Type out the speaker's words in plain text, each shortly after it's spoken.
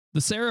The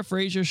Sarah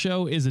Fraser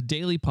Show is a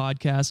daily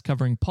podcast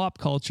covering pop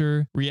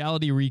culture,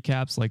 reality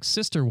recaps like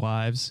Sister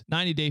Wives,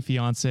 90 Day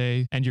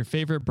Fiancé, and your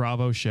favorite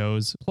Bravo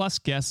shows, plus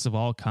guests of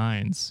all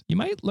kinds. You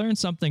might learn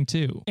something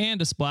too,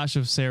 and a splash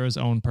of Sarah's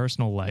own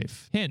personal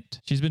life. Hint,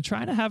 she's been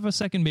trying to have a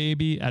second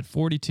baby at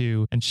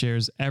 42 and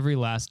shares every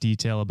last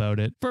detail about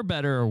it, for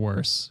better or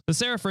worse. The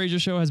Sarah Fraser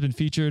Show has been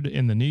featured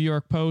in the New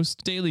York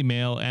Post, Daily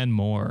Mail, and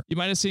more. You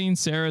might have seen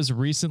Sarah's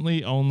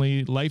recently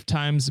only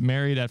Lifetime's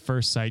Married at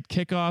First Sight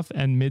kickoff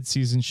and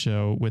mid-season show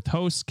with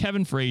host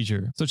Kevin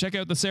Frazier. So check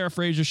out the Sarah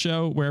Fraser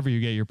Show wherever you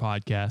get your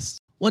podcasts.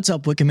 What's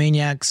up,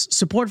 Wikimaniacs?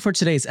 Support for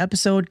today's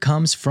episode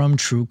comes from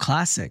True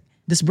Classic.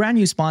 This brand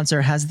new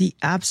sponsor has the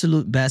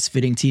absolute best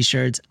fitting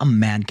t-shirts a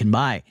man can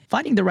buy.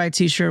 Finding the right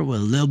t-shirt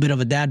with a little bit of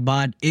a dad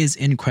bod is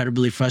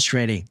incredibly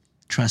frustrating.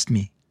 Trust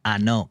me, I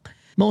know.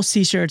 Most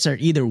t-shirts are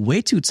either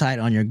way too tight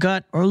on your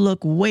gut or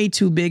look way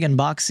too big and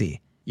boxy.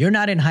 You're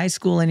not in high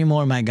school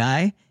anymore, my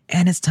guy,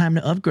 and it's time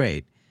to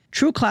upgrade.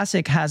 True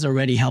Classic has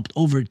already helped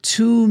over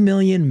 2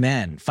 million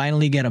men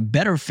finally get a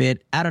better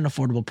fit at an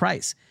affordable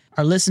price.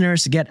 Our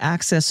listeners get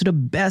access to the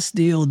best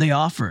deal they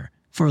offer.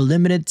 For a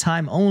limited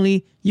time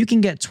only, you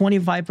can get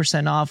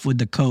 25% off with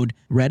the code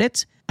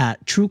Reddit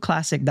at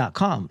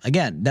trueclassic.com.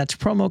 Again, that's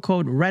promo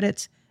code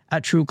Reddit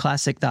at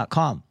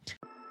trueclassic.com.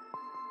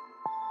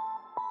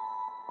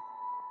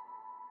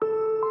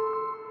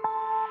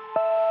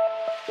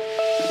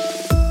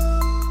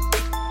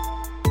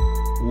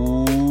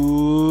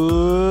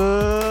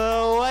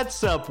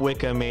 What's up,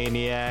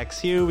 Wikimaniacs?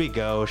 Here we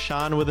go.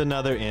 Sean with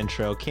another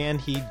intro. Can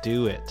he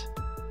do it?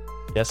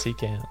 Yes, he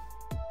can.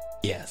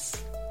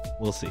 Yes.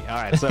 We'll see. All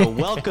right, so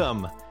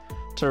welcome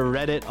to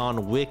Reddit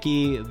on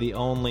Wiki, the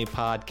only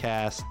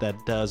podcast that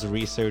does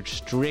research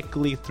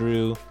strictly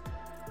through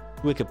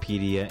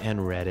Wikipedia and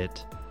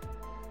Reddit.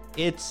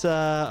 It's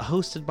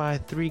hosted by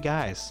 3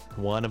 guys.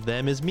 One of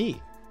them is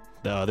me.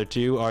 The other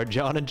 2 are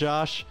John and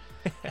Josh.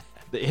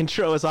 The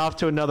intro is off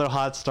to another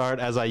hot start,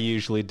 as I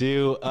usually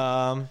do.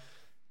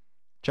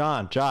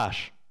 John,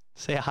 Josh,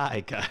 say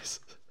hi,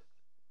 guys.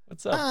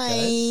 What's up,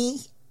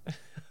 guys?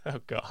 Oh,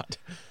 God.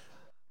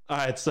 All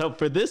right, so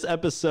for this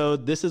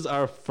episode, this is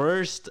our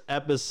first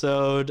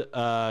episode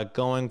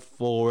going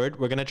forward.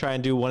 We're going to try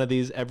and do one of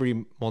these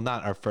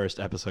not our first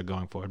episode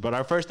going forward, but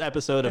our first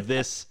episode of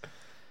this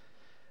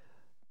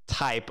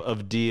type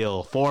of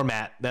deal.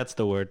 Format, that's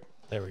the word.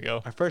 There we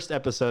go. Our first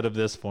episode of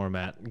this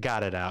format.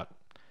 Got it out.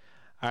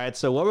 All right,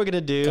 so what we're going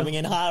to do... Coming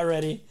in hot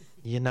already.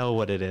 You know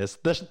what it is.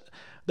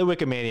 The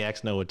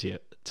Wikimaniacs know what to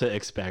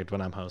expect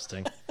when I'm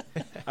hosting.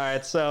 All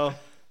right, so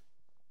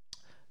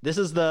this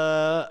is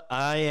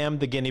I am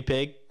the guinea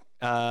pig,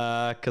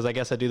 because I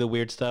guess I do the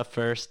weird stuff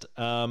first.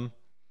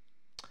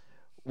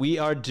 We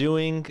are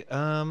doing,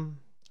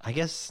 I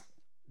guess,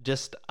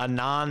 just a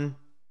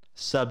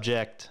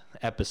non-subject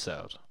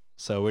episode.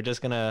 So we're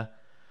just going to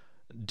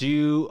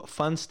do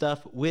fun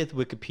stuff with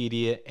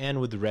Wikipedia and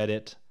with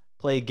Reddit,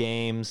 play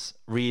games,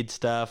 read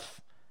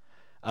stuff.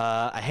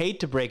 I hate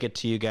to break it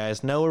to you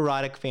guys. No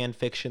erotic fan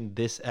fiction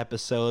this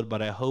episode,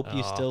 but I hope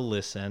you still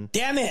listen.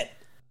 Damn it!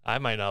 I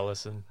might not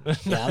listen.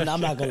 Yeah,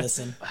 I'm not going to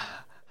listen.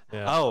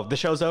 Yeah. Oh, the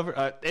show's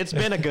over? It's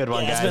been a good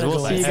one, Yeah, guys.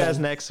 We'll see you guys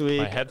next week.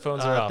 My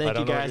headphones are off. Thank I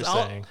don't you know guys.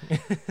 what you're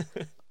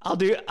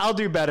saying. I'll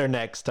do better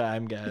next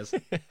time, guys.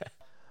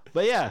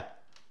 But yeah,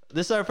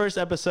 this is our first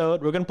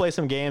episode. We're going to play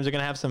some games. We're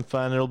going to have some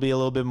fun. It'll be a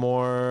little bit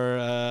more,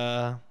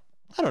 I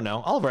don't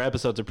know. All of our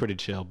episodes are pretty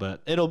chill,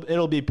 but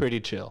it'll be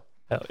pretty chill.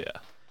 Hell yeah.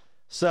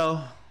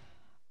 So,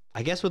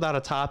 I guess without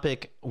a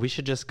topic, we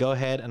should just go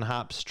ahead and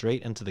hop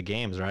straight into the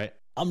games, right?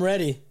 I'm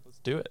ready. Let's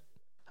do it.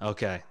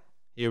 Okay,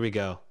 here we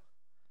go.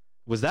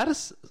 Was that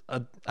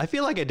I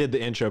feel like I did the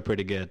intro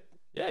pretty good.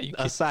 Yeah,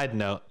 A side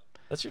note.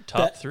 that's your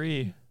top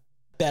 3.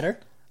 Better.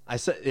 I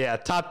said, yeah,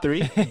 top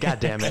 3.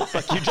 God damn it.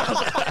 Fuck you, Josh.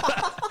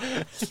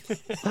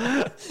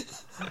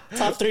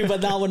 Top 3,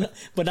 but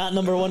not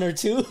number 1 or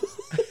 2.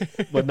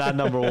 But not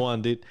number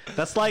 1, dude.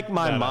 That's like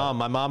my No. mom.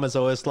 My mom is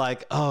always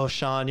like, "Oh,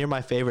 Sean, you're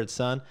my favorite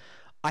son."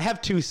 I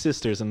have 2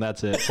 sisters, and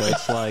that's it. So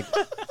it's like,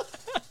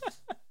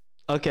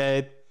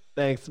 okay,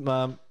 thanks,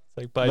 mom. It's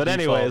like by But default.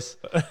 anyways,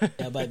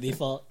 Yeah, by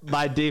default.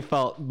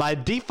 by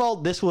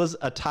default, this was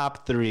a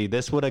top 3.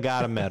 This would have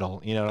got a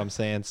medal. You know what I'm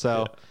saying?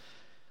 So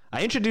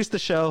I introduced the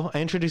show.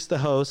 I introduced the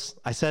host.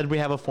 I said we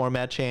have a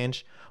format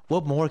change.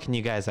 What more can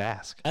you guys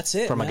ask? That's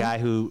it, from man. a guy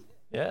who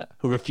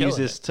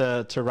refuses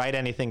to write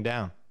anything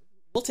down.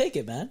 We'll take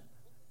it, man.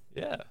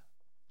 Yeah.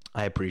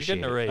 I appreciate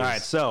it. You're All getting a raise.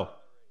 right, so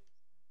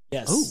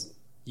Yes. Ooh.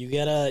 You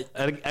gotta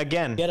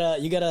again,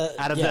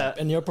 out of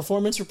in your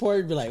performance report,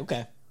 you'd be like,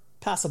 okay,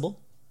 passable.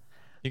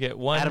 You get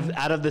one.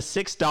 out of the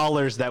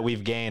 $6 that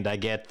we've gained, I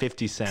get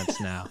 50 cents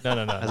now. No.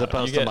 As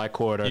opposed to my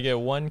quarter. You get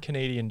 $1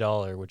 Canadian,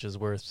 which is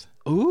worth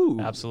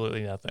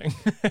absolutely nothing.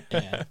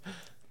 Yeah.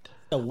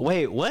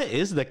 Wait, what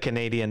is the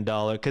Canadian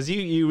dollar? Because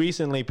you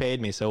recently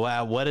paid me. So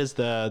what is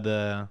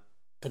the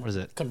what is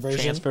it? Conversion?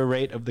 Transfer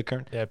rate of the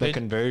current? Yeah, the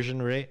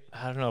conversion rate?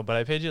 I don't know, but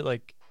I paid you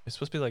it's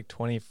supposed to be like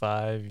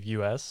 25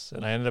 US,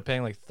 and I ended up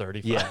paying like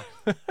 35.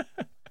 Yeah.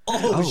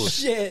 Oh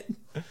shit.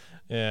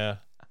 Yeah.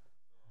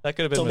 That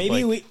could have been So with,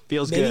 maybe like,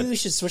 feels maybe good. we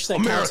should switch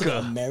that count to the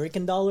America.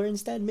 American dollar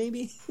instead.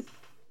 Maybe.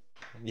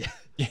 Yeah.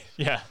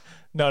 yeah.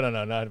 No,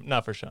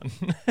 not for Sean.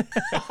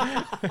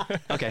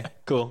 Okay.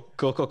 Cool.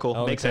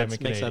 Makes sense.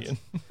 Makes sense.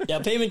 Yeah,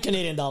 payment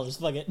Canadian dollars.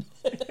 Fuck it.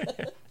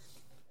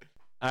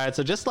 All right.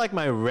 So just like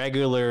my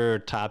regular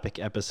topic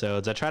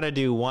episodes, I try to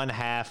do one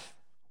half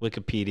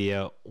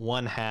Wikipedia,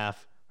 one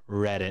half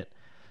Reddit.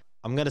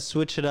 I'm going to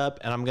switch it up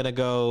and I'm going to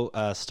go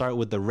start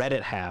with the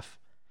Reddit half.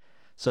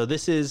 So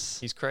this is...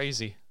 He's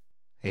crazy.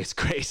 It's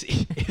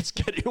crazy. It's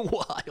getting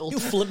wild. You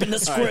flipping the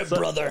script, so-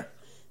 brother.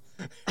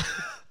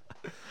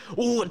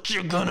 What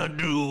you gonna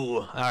do?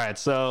 All right,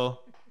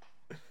 so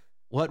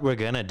what we're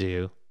gonna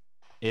do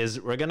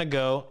is we're gonna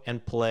go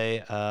and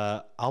play.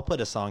 I'll put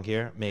a song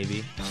here,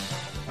 maybe,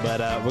 but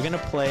we're gonna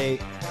play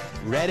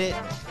Reddit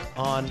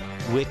on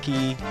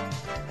Wiki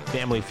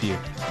Family Feud.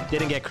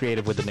 Didn't get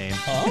creative with the name,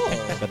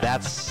 Oh. but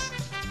that's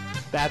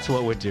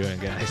what we're doing,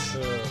 guys.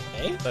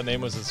 Hey? That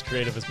name was as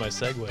creative as my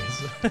segues.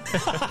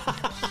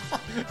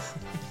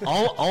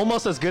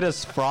 Almost as good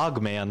as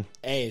Frogman,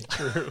 Hey.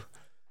 True.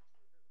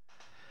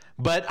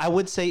 but I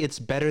would say it's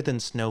better than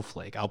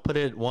Snowflake. I'll put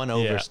it one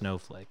over Yeah.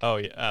 Snowflake. Oh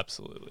yeah,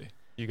 absolutely.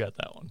 You got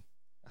that one.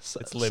 It's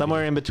Libby.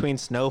 Somewhere in between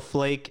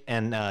Snowflake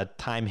and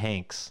Time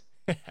Hanks.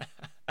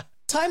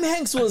 Time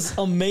Hanks was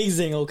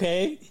amazing.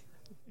 Okay.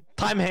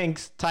 Time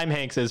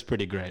Hanks is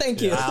pretty great.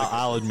 Thank you.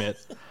 I'll admit.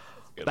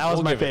 Good. That was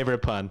We'll my give it.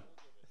 favorite pun.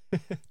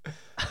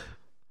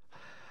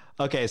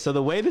 Okay, so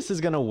the way this is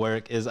gonna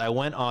work is I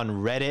went on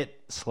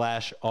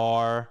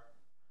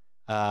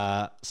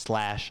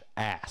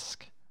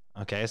Reddit/r/ask.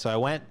 Okay, so I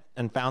went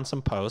and found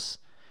some posts.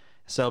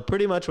 So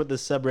pretty much what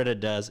this subreddit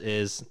does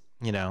is,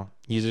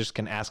 users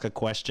can ask a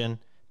question,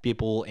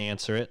 people will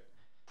answer it.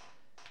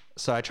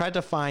 So I tried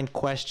to find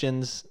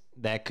questions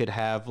that could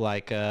have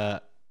like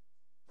a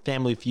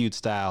Family Feud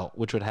style,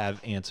 which would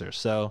have answers.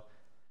 So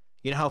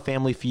you know how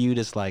Family Feud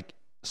is like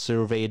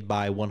surveyed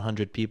by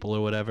 100 people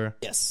or whatever?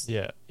 Yes.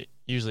 Yeah,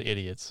 usually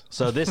idiots.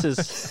 So this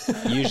is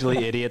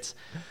usually idiots.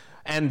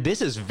 And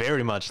this is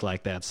very much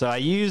like that. So I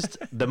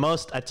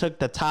took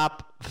the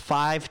top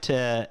 5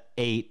 to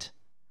 8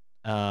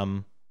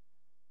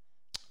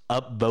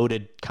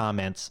 upvoted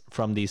comments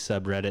from these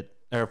subreddit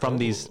or from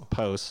these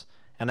posts.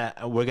 And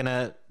we're going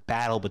to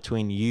battle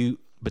between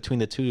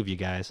the two of you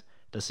guys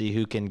to see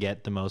who can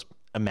get the most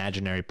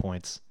imaginary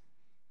points.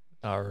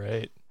 All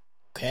right.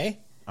 Okay.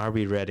 Are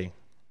we ready?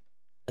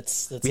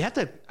 That's We have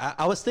to.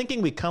 I was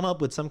thinking we come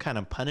up with some kind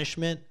of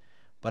punishment,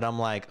 but I'm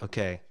like,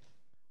 okay,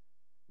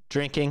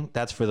 drinking,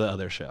 that's for the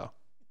other show.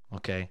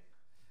 Okay.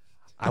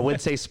 I would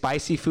say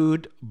spicy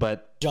food,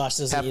 but Josh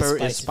doesn't eat pepper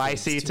spicy is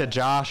spicy foods, to too much.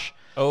 Josh.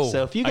 Oh,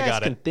 So if you I guys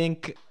got can it.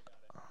 think.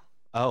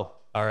 Oh,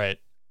 All right.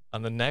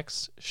 On the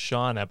next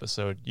Sean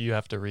episode, you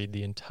have to read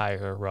the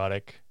entire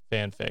erotic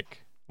fanfic,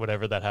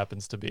 whatever that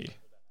happens to be.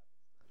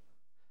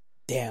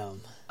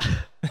 Damn.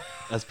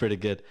 that's pretty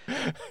good.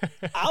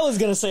 I was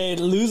gonna say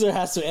loser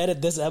has to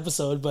edit this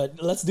episode,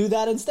 but let's do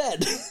that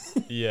instead.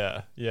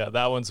 Yeah,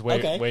 that one's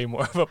way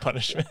more of a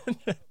punishment.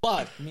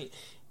 Fuck me.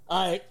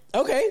 All right.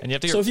 Okay. And you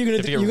have to get, so if you're gonna you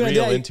have to you're get gonna do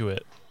real that, into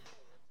it.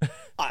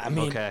 I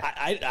mean, Okay.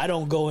 I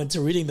don't go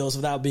into reading those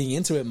without being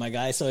into it, my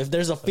guy. So if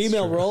there's a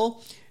female true.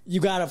 role, you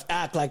gotta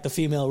act like the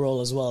female role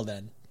as well.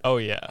 Then. Oh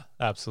yeah,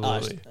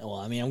 absolutely. Well,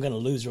 I mean, I'm gonna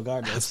lose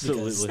regardless.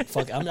 Absolutely. Because,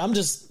 fuck, I'm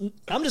just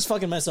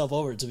fucking myself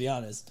over, to be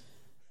honest.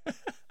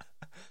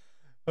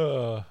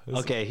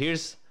 Okay,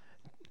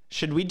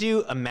 should we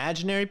do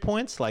imaginary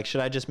points? Like,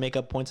 should I just make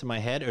up points in my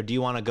head, or do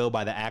you want to go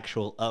by the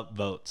actual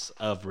upvotes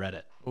of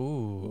Reddit?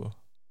 Ooh,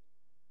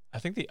 I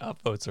think the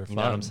upvotes are fun. You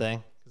know what I'm saying?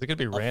 'Cause it could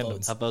be random.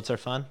 Upvotes. Upvotes are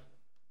fun.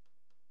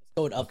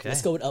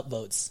 Let's go with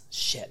upvotes.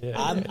 Shit.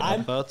 Yeah, I'm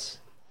Upvotes.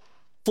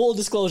 full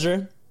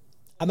disclosure.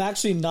 I'm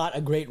actually not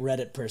a great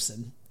Reddit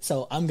person,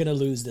 so I'm gonna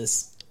lose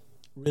this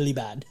really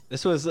bad.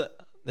 This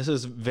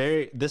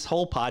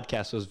whole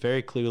podcast was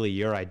very clearly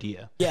your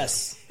idea.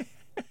 Yes.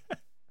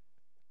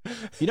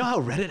 You know how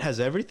Reddit has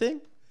everything?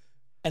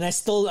 And I'm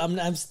still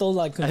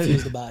like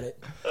confused about it.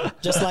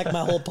 Just like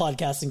my whole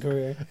podcasting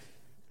career.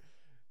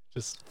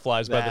 Just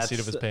flies by the seat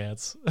of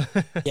That's- his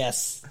pants.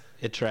 Yes.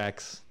 It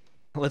tracks.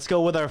 Let's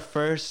go with our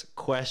first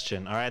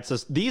question. All right, so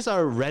these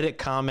are Reddit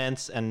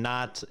comments and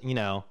not,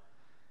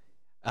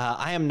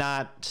 I am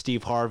not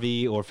Steve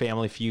Harvey or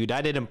Family Feud.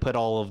 I didn't put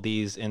all of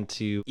these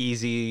into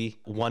easy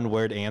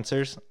one-word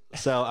answers.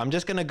 So I'm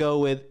just going to go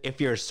with,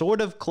 if you're sort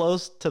of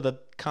close to the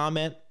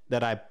comment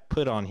that I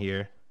put on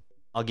here,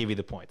 I'll give you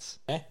the points.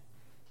 Okay.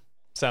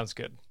 Sounds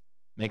good.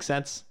 Make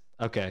sense?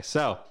 Okay,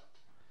 so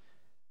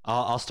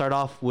I'll start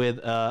off with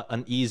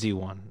an easy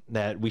one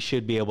that we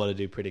should be able to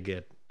do pretty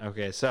good.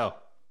 Okay, so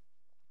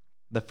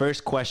the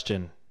first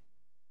question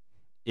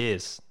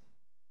is,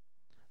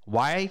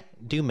 why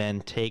do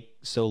men take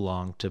so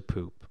long to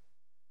poop?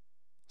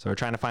 So we're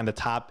trying to find the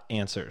top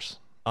answers.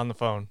 On the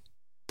phone.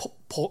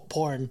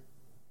 Porn.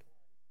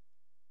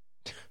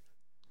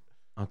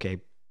 Okay.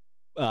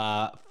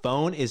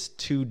 Phone is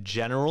too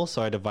general,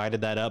 so I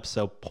divided that up.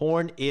 So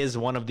porn is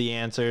one of the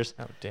answers.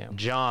 Oh damn.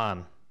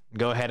 John,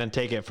 go ahead and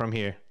take it from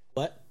here.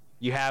 What?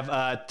 You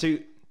have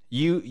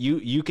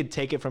you could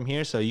take it from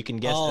here, so you can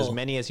guess as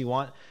many as you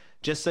want.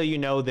 Just so you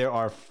know, there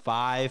are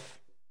 5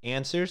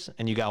 answers,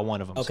 and you got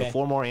one of them. Okay. So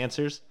 4 more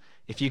answers.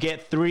 If you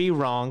get 3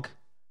 wrong,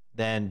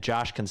 then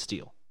Josh can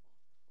steal.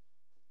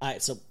 All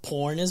right, so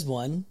porn is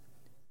one.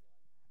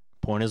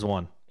 Porn is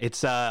one.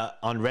 It's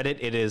on Reddit.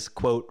 It is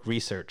quote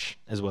research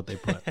is what they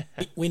put.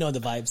 We know the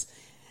vibes.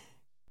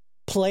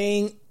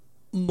 Playing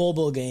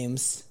mobile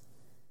games.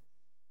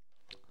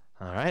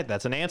 All right,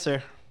 that's an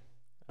answer.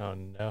 Oh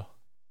no.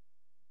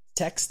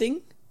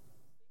 Texting.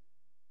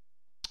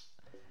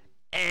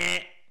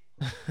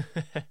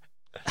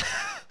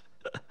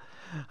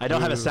 I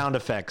don't have a sound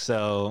effect,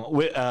 so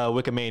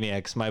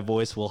Wikimaniacs, my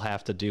voice will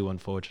have to do,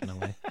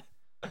 unfortunately.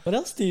 What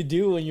else do you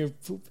do when you're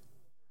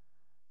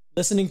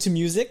listening to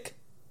music?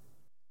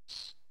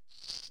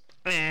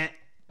 All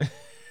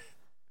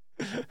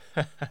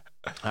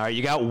right,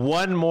 you got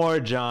one more,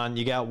 John.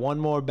 You got one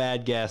more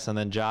bad guess, and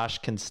then Josh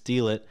can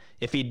steal it.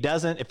 If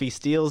he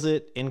steals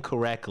it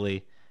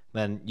incorrectly,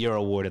 then you're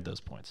awarded those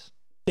points.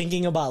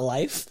 Thinking about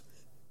life.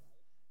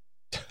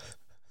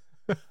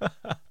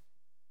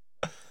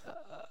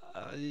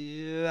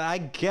 I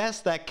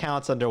guess that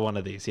counts under one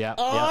of these. Yeah.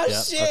 Oh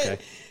yeah,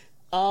 shit.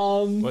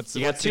 Okay.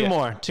 You got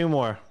two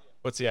more.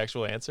 What's the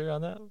actual answer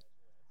on that?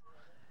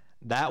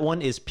 That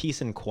one is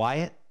peace and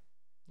quiet.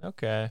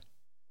 Okay.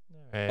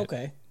 All right.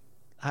 Okay.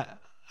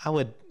 I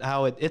would.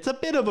 It's a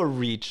bit of a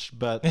reach,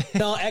 but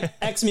No,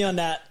 X me on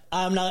that.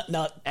 I'm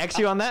not. X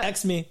you on that.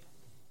 X me.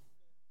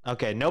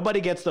 Okay.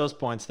 Nobody gets those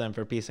points then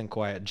for peace and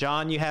quiet.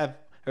 Josh, you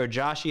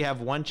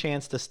have one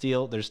chance to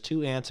steal. There's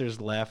 2 answers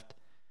left.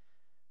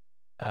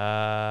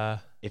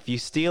 If you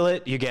steal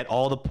it, you get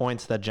all the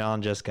points that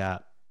John just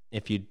got.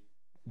 If you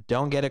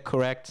don't get it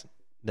correct,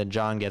 then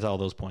John gets all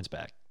those points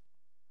back.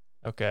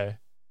 Okay.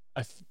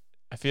 I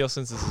feel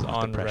since this is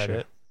on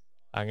Reddit,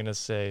 I'm going to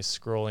say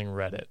scrolling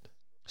Reddit.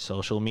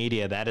 Social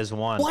media, that is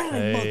one. Why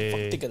did I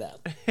motherfucker think of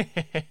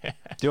that?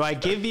 Do I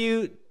give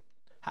you...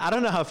 I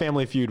don't know how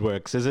Family Feud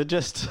works. Is it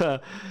just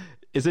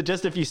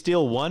if you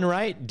steal one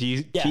right, do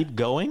you keep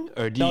going?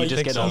 Or do you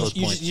just get all those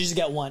points? You just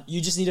get one.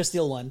 You just need to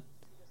steal one.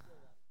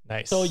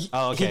 Nice. So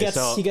okay.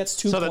 he gets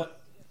 2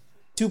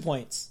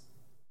 points.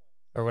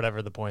 Or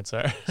whatever the points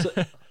are.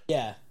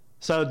 Yeah.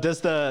 So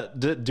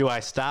do I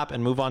stop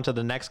and move on to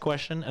the next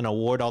question and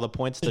award all the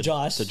points to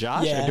Josh? To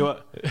Josh? Yeah.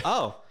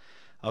 Or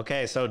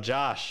okay. So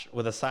Josh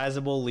with a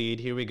sizable lead.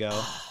 Here we go.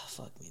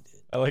 Fuck me, dude.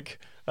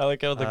 I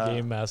like how the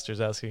game master's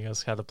asking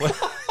us how to play.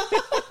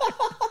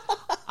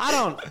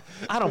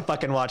 I don't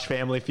fucking watch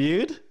Family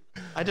Feud.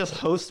 I just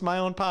host my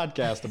own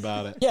podcast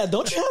about it. Yeah,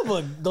 don't you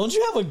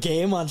have a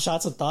game on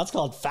Shots of Thoughts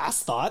called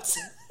Fast Thoughts?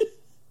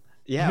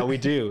 Yeah, we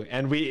do.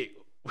 And it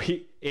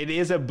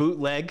is a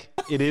bootleg.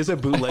 It is a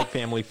bootleg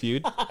Family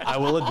Feud. I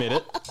will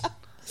admit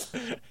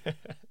it.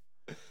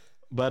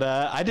 But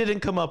I didn't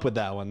come up with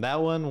that one.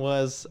 That one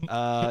was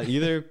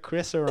either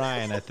Chris or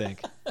Ryan, I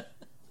think.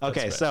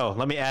 Okay, right. So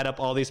let me add up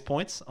all these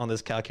points on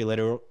this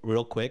calculator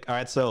real quick. All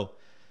right, so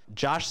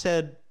Josh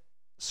said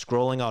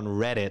scrolling on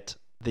Reddit.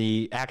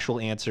 The actual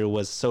answer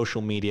was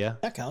social media.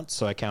 That counts.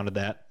 So I counted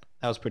that.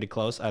 That was pretty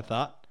close, I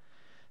thought.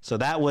 So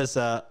that was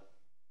a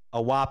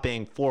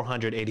whopping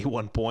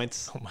 481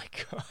 points. Oh my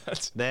god.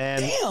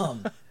 Then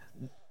damn.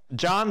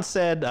 John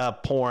said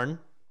porn,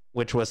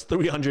 which was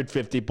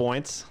 350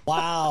 points.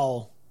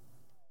 Wow.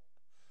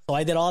 So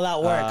I did all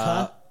that work,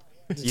 huh?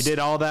 You did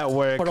all that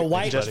work for the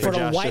white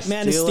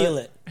man to steal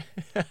it.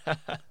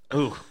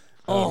 Ooh.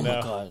 Oh my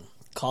god.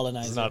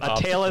 Colonizer. A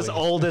tale as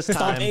old as time.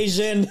 Stop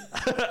Asian.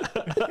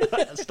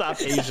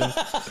 Stop Asian.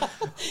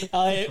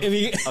 If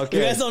you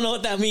guys don't know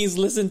what that means,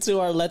 listen to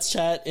our Let's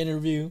Chat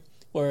interview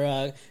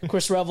where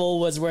Chris Revel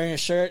was wearing a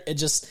shirt. It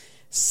just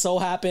so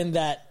happened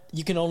that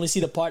you can only see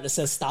the part that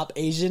says Stop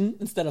Asian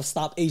instead of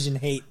Stop Asian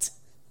Hate.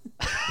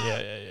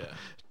 Yeah.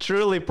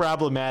 Truly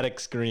problematic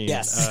screen.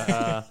 Yes.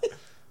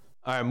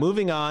 All right,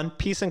 moving on.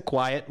 Peace and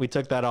quiet. We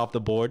took that off the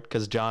board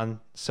because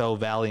John so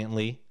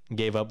valiantly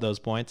gave up those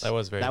points. That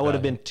was very That would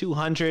have been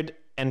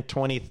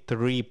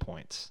 223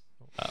 points.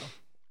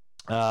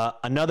 Wow.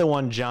 Another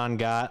one John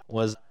got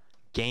was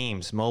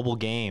mobile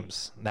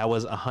games. That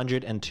was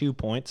 102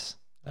 points.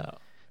 Oh.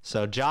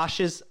 So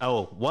Josh's,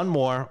 one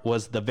more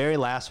was the very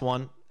last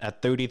one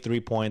at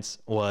 33 points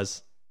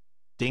was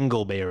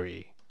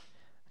Dingleberry.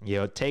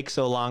 It takes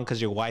so long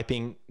because you're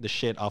wiping the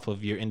shit off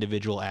of your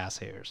individual ass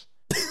hairs.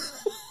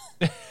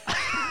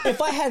 If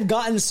I had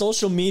gotten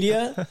social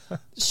media,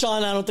 Josh,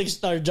 I don't think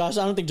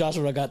Josh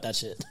would have got that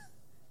shit.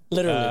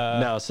 Literally.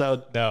 No,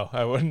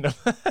 I wouldn't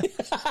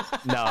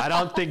have. No, I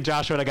don't think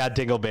Josh would have got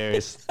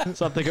dingleberries.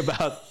 Something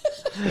about.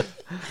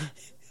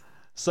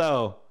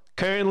 So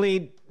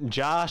currently,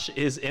 Josh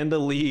is in the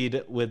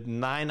lead with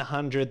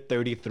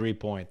 933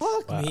 points.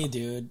 Fuck me,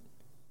 dude.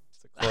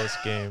 It's a close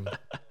game.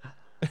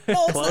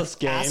 No, close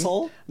game.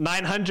 Asshole.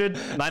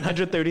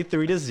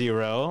 933 to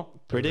 0.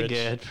 Pretty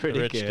good. Pretty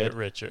rich good. Get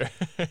richer.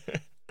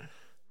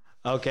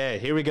 Okay,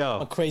 here we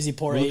go. A crazy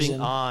poor Moving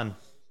Asian. on.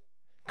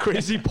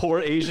 Crazy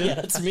poor Asian. Yeah,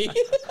 that's me.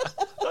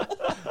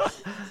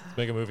 Let's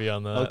make a movie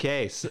on that.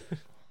 Okay.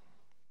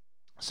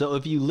 So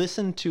if you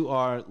listen to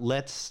our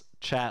Let's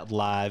Chat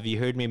Live, you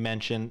heard me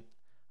mention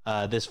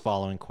this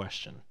following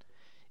question.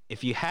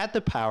 If you had the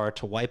power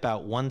to wipe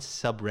out one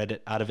subreddit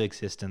out of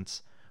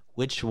existence,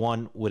 which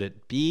one would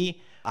it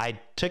be? I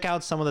took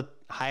out some of the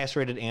highest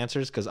rated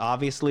answers because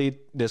obviously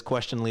this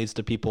question leads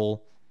to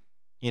people,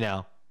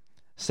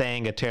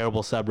 saying a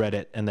terrible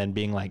subreddit and then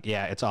being like,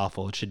 yeah, it's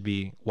awful, it should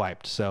be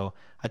wiped. So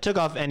I took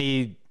off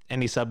any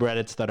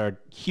subreddits that are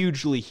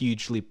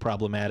hugely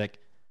problematic,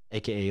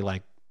 aka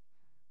like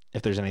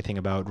if there's anything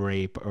about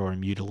rape or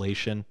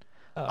mutilation.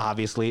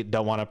 Obviously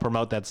don't want to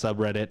promote that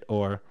subreddit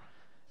or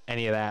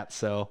any of that.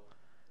 So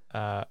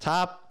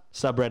top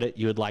subreddit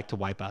you would like to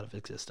wipe out of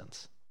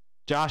existence.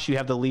 Josh, you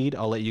have the lead.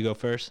 I'll let you go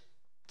first.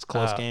 It's a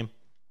close game.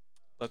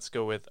 Let's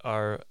go with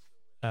our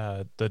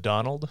the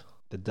Donald.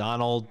 The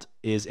Donald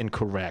is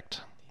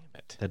incorrect. Damn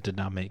it. That did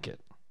not make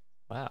it.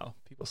 Wow,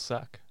 people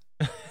suck.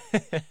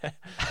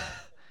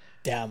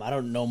 Damn, I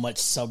don't know much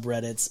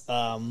subreddits.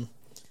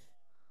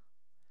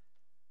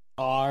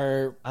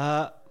 Our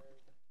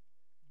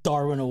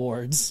Darwin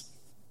Awards.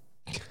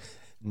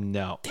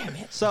 No. Damn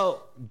it.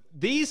 So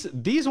these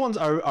ones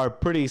are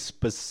pretty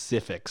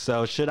specific.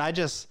 So should I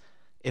just,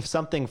 if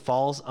something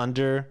falls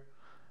under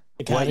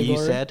what you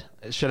said,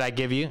 should I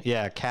give you?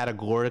 Yeah,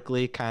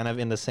 categorically, kind of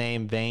in the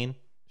same vein.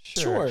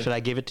 Sure. Should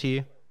I give it to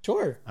you?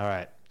 Sure. All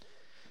right.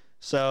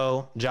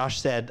 So Josh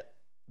said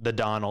the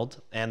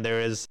Donald, and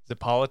there is it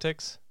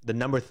politics? The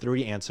number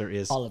 3 answer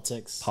is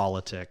Politics.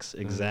 Politics.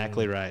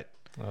 Exactly right.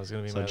 I was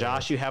gonna be So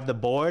Josh, you have the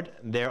board.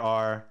 There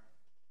are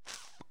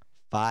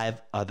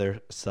 5 other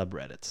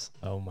subreddits.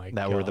 Oh my god.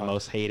 That were the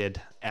most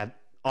hated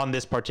on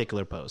this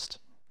particular post.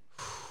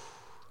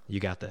 You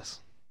got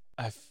this.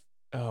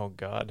 Oh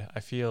god,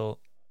 I feel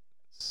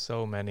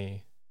so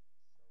many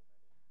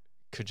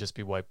could just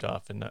be wiped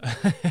off and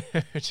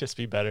it would just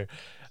be better.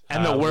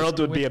 And the world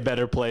would be a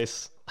better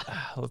place.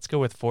 Let's go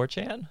with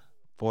 4chan.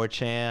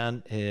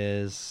 4chan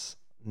is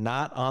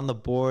not on the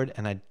board,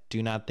 and I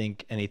do not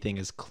think anything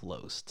is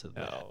close to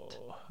that.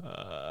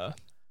 No.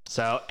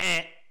 So,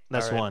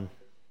 that's right. one.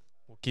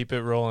 We'll keep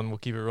it rolling.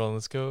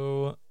 Let's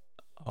go.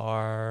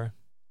 Am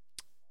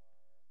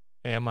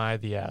I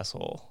the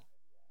asshole?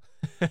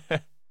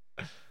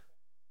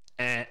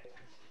 Damn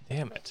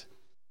it.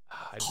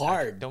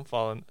 Hard. Don't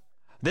fall in.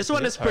 This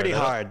one is pretty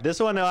hard. This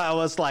one, I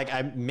was like,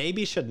 I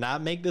maybe should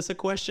not make this a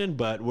question,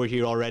 but we're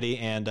here already,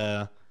 and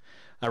I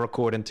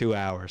record in 2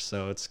 hours,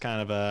 so it's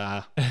kind of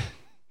a...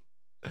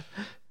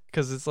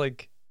 Because it's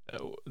like,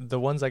 the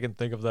ones I can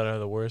think of that are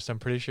the worst, I'm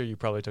pretty sure you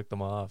probably took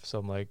them off, so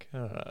I'm like,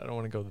 I don't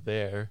want to go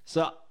there.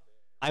 So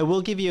I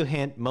will give you a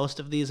hint. Most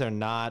of these are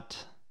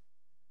not,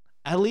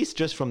 at least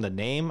just from the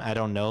name, I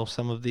don't know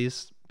some of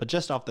these, but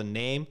just off the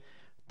name,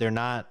 they're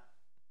not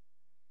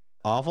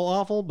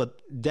awful,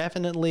 but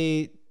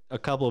definitely a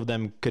couple of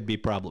them could be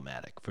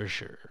problematic for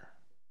sure.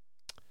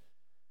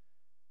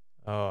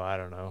 Oh, I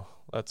don't know.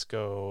 Let's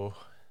go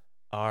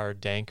our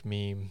dank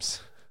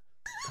memes.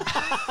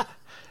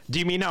 Do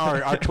you mean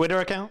our Twitter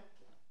account?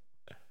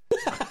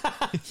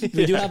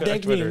 We do have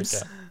dank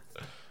memes.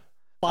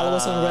 Follow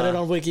us on Reddit,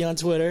 on Wiki, on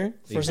Twitter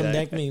for some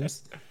dank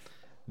memes.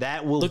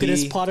 That will Look at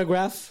this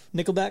potograph,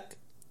 Nickelback.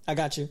 I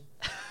got you.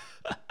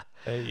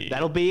 Hey.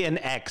 That'll be an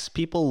X.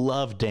 People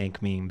love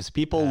dank memes.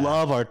 People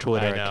love our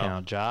Twitter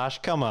account, Josh.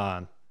 Come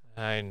on.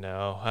 I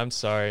know. I'm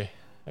sorry.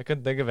 I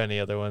couldn't think of any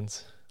other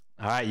ones.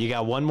 All right, you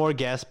got one more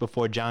guess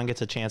before John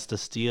gets a chance to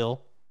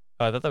steal.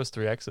 Oh, I thought that was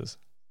 3 X's.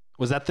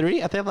 Was that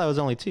 3? I thought that was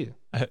only 2.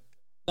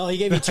 No, he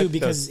gave you 2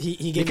 because he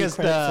gave you credit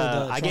for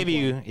the I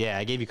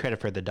gave you credit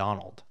for the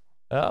Donald.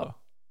 Oh.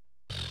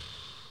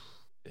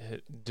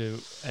 Do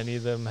any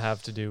of them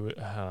have to do with...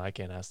 I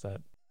can't ask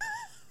that.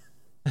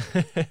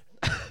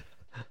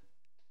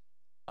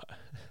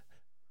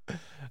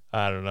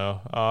 I don't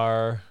know.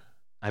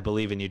 I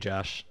believe in you,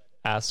 Josh.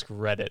 Ask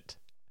Reddit.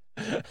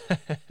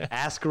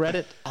 Ask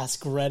Reddit?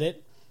 Ask Reddit.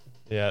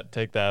 Yeah,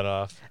 take that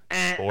off.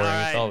 It's boring. All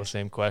right. It's all the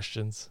same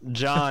questions.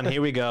 John,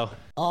 here we go.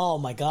 Oh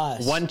my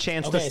gosh. One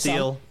chance to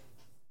steal. So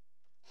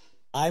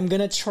I'm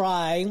going to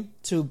try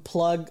to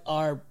plug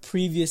our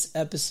previous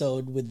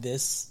episode with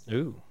this.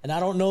 Ooh. And I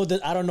don't know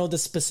the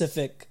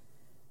specific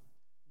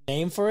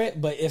name for it,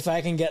 but if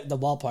I can get the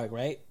ballpark,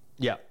 right?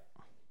 Yeah.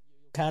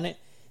 Count it.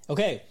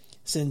 Okay.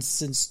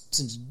 Since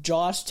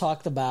Josh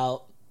talked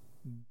about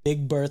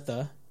Big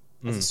Bertha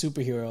as a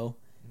superhero,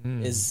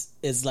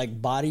 is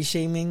like body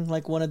shaming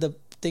like one of the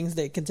things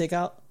that it can take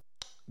out?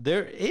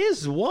 There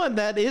is one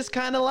that is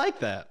kind of like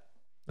that.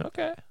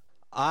 Okay.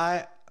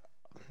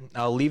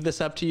 I'll leave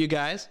this up to you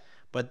guys,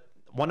 but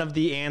one of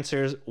the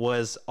answers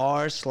was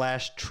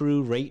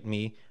r/true rate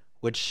me,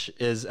 which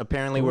is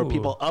apparently where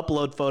people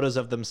upload photos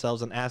of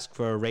themselves and ask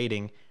for a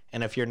rating.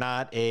 And if you're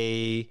not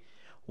a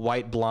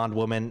white blonde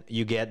woman,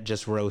 you get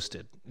just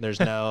roasted. There's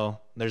no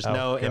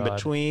in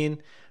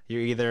between.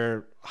 You're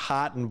either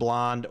hot and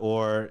blonde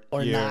or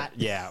you're not.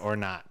 Yeah, or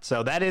not.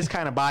 So that is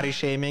kind of body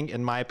shaming,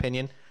 in my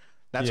opinion.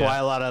 That's why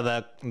a lot of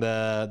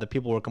the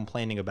people were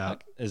complaining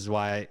about is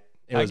why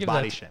it was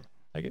body shame.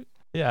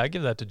 I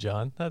give that to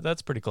John.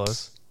 That's pretty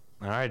close.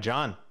 All right,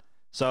 John.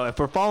 So if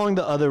we're following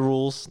the other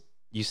rules,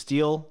 you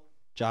steal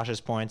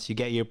Josh's points, you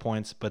get your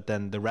points, but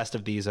then the rest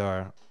of these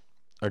are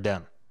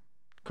done.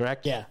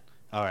 Correct? Yeah.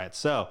 All right.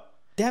 So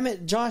Damn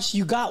it, Josh,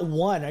 you got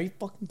one. Are you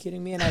fucking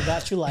kidding me? And I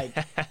got you like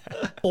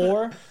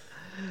 4.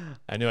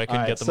 I knew I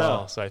couldn't get them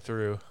all, so I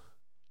threw.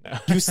 No.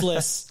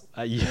 Useless.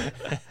 yeah.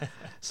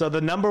 So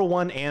the number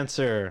one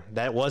answer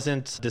that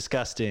wasn't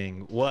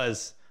disgusting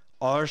was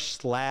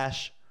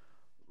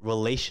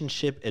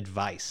r/relationship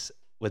advice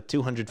with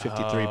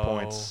 253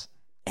 points.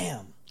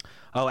 Damn.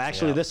 Oh,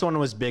 actually, this one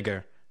was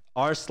bigger.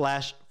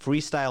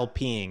 r/freestyle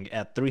peeing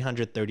at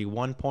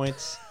 331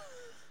 points.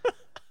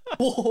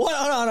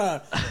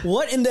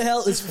 What in the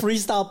hell is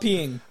freestyle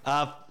peeing?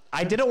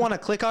 I didn't want to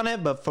click on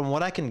it, but from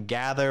what I can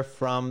gather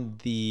from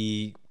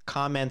the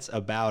comments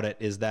about it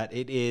is that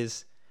it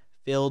is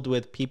filled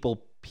with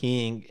people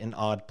peeing in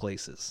odd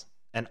places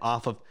and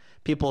off of,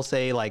 people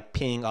say like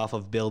peeing off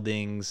of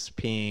buildings,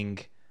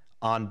 peeing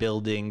on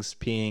buildings,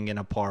 peeing in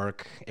a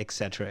park,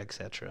 etc.,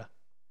 etc.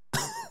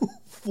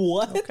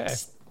 What? Okay.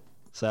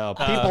 So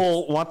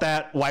people want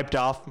that wiped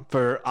off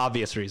for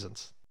obvious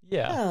reasons.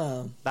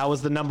 Yeah. That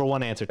was the number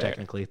one answer,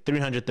 technically.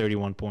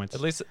 331 points.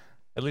 At least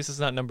it's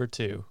not number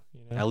 2. You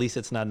know? At least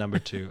it's not number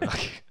 2.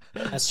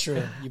 That's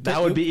true. That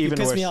would be even you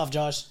pissed worse. me off,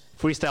 Josh.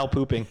 Freestyle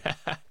pooping.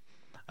 All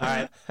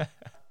right.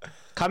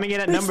 Coming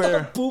in at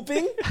number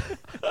pooping.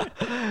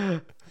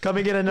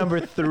 Coming in at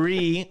number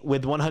 3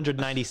 with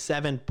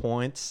 197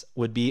 points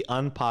would be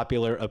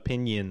unpopular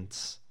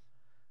opinions.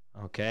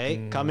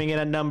 Okay. Coming in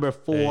at number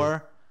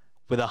 4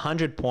 with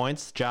 100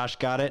 points, Josh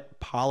got it.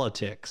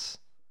 Politics.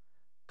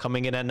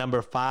 Coming in at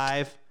number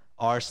 5,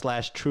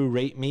 r/true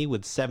rate me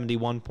with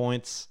 71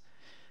 points.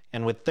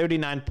 And with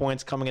 39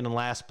 points coming in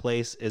last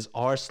place is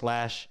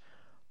r/Pokimane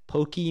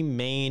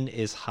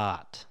is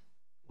hot,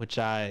 which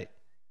I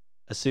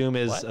assume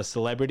is a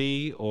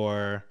celebrity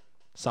or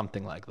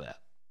something like that.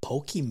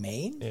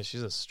 Pokimane? Yeah,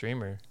 she's a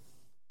streamer.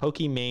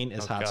 Pokimane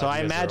is hot. God, So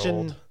I you guys are imagine.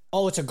 old.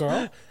 Oh, it's a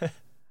girl?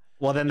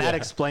 Well, then that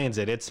explains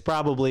it. It's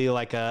probably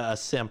like a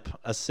simp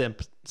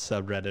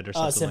subreddit or something.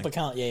 Oh, simp like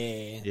account.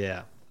 Yeah.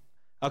 Yeah.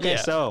 Okay,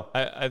 Yeah. so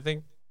I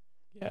think,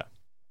 yeah.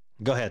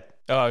 go ahead.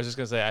 Oh, I was just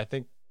gonna say, I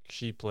think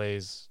she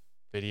plays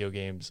video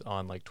games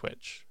on like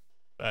Twitch.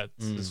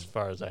 That's as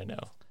far as I know.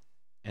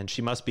 And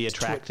she must be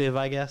attractive,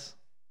 I guess,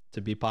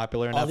 to be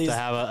popular enough these- to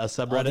have a All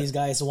subreddit. these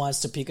guys wants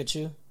to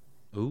Pikachu.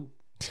 Ooh.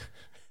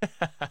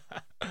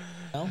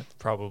 No?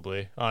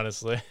 Probably,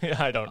 honestly.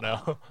 I don't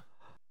know.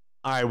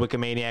 All right,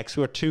 Wikimaniacs,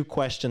 we're 2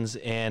 questions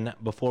in.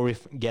 Before we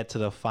get to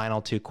the final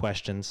 2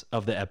 questions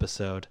of the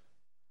episode,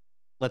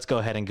 let's go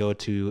ahead and go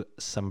to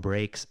some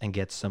breaks and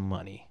get some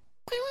money.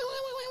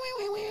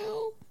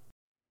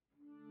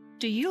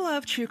 Do you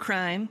love true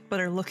crime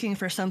but are looking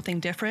for something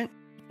different?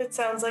 It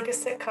sounds like a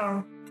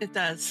sitcom. It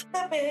does.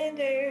 The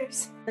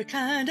Benders. The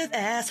kind of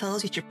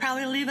assholes you should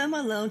probably leave them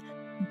alone.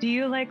 Do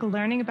you like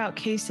learning about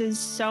cases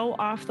so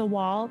off the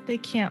wall they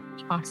can't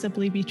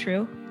possibly be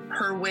true?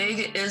 Her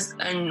wig is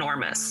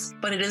enormous,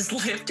 but it is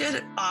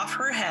lifted off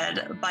her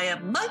head by a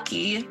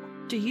monkey.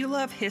 Do you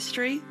love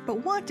history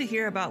but want to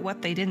hear about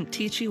what they didn't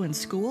teach you in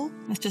school?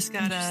 It's just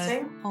got a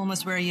Interesting.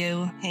 almost where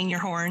you hang your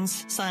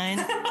horns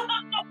sign.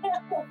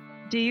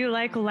 Do you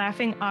like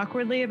laughing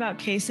awkwardly about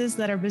cases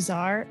that are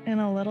bizarre and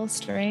a little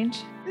strange?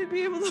 They'd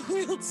be able to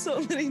wield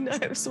so many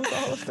knives with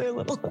all of their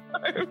little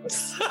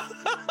arms.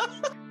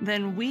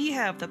 Then we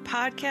have the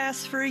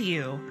podcast for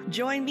you.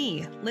 Join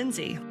me,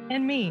 Lindsay,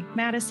 And me,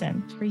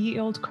 Madison, for Ye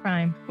Old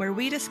Crime. where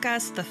we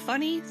discuss the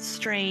funny,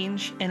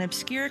 strange, and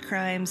obscure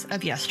crimes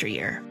of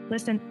yesteryear.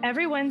 Listen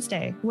every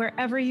Wednesday,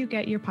 wherever you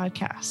get your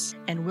podcasts.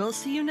 And we'll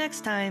see you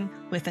next time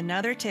with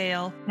another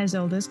tale. As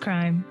old as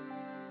crime.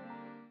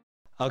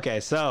 Okay,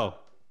 so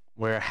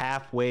we're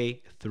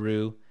halfway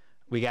through.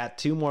 We got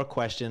 2 more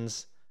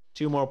questions,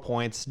 2 more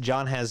points.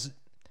 John has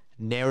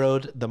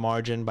narrowed the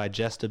margin by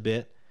just a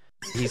bit.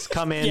 He's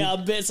come in. Yeah, a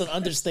bit's an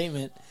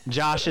understatement.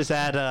 Josh is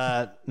at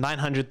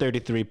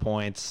 933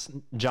 points.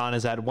 John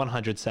is at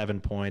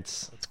 107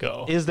 points. Let's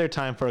go. Is there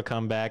time for a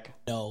comeback?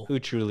 No. Who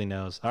truly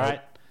knows? All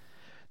right.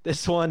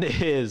 This one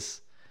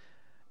is,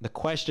 the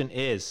question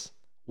is,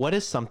 what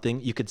is something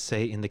you could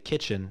say in the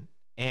kitchen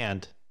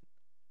and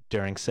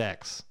during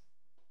sex?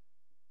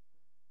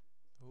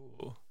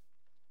 Ooh.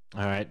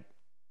 All right.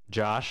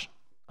 Josh,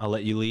 I'll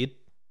let you lead.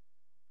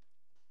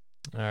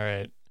 All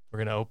right. We're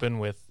going to open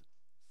with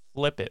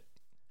flip it.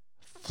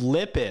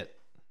 Flip it.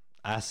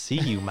 I see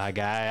you, my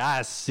guy.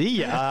 I see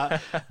you.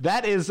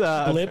 That is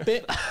Flip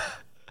it.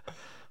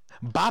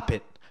 bop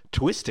it,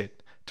 twist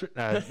it.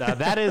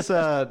 That is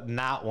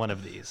not one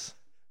of these.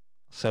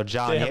 So,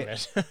 John, Damn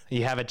it.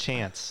 you have a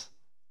chance.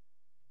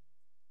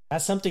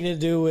 Has something to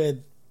do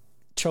with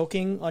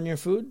choking on your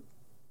food?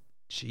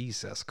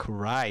 Jesus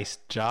Christ,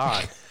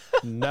 John.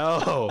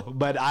 No,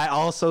 but I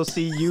also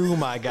see you,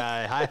 my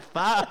guy. High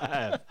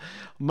five.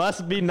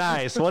 Must be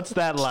nice. What's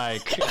that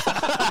like?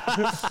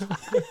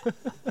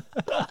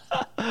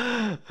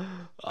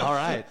 All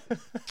right.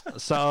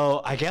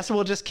 So I guess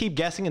we'll just keep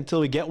guessing until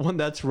we get one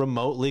that's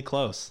remotely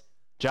close.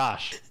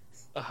 Josh.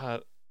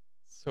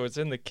 So it's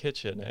in the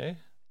kitchen, eh?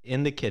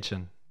 in the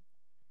kitchen.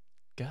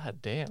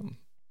 God damn.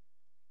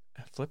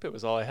 Flip it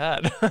was all I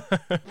had.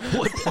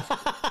 What?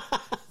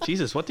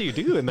 Jesus, what do you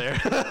do in there?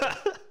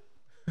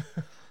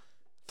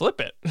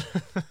 Flip it.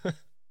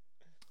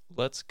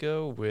 Let's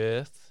go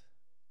with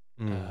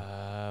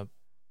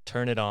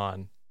turn it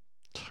on.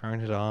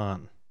 Turn it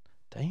on.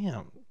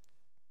 Damn.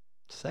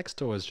 Sex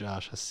toys,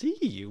 Josh. I see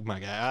you, my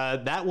guy.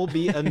 That will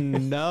be a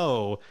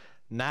no.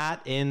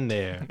 Not in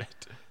there.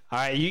 All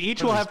right, you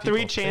each will have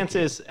 3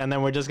 chances, and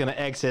then we're just going to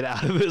exit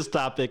out of this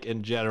topic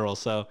in general.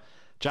 So,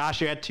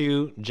 Josh, you're at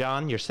 2.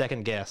 John, your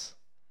second guess.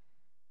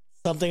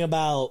 Something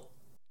about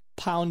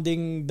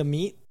pounding the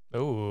meat?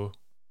 Oh.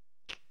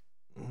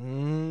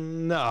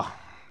 No.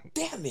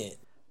 Damn it.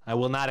 I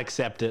will not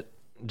accept it.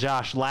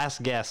 Josh,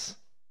 last guess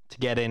to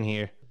get in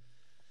here.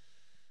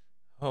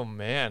 Oh,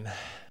 man.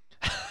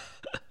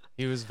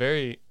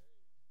 He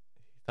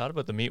thought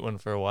about the meat one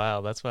for a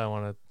while. That's why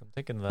I'm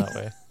thinking that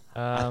way.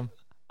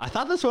 I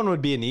thought this one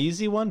would be an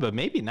easy one, but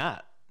maybe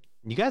not.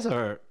 You guys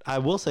are, I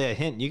will say a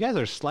hint, you guys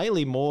are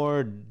slightly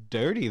more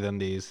dirty than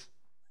these.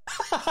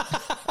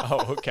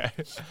 Oh, okay.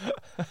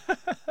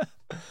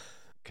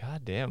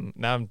 God damn.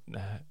 Now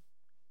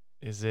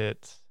is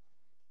it?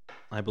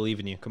 I believe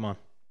in you. Come on.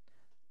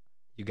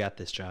 You got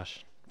this,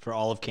 Josh. For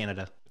all of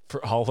Canada.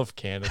 For all of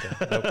Canada.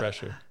 No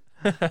pressure.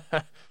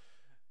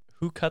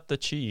 Who cut the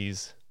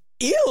cheese?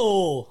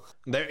 Ew.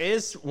 There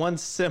is one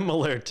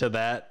similar to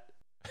that.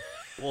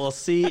 We'll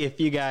see if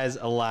you guys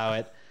allow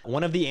it.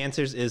 One of the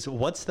answers is,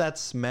 what's that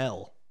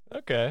smell?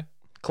 Okay.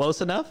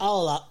 Close enough?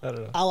 I'll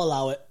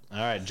allow it. All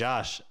right,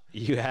 Josh,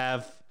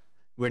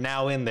 we're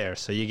now in there.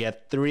 So you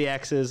get 3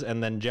 X's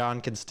and then John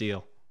can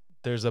steal.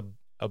 There's a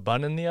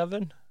bun in the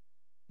oven?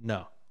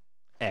 No.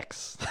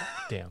 X.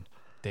 Damn.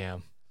 Yeah,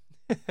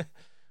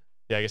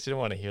 I guess you don't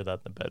want to hear that in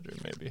the bedroom,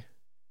 maybe.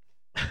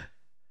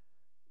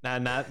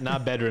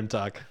 Not bedroom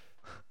talk.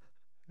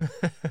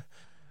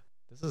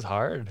 This is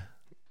hard.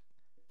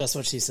 That's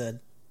what she said.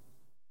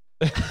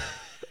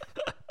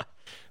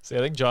 See, I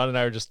think John and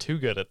I are just too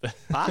good at this.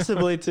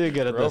 Possibly too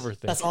good at this.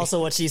 That's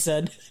also what she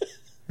said.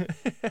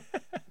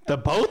 The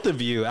both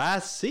of you, I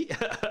see.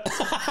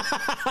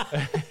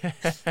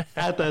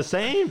 At the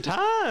same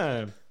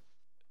time.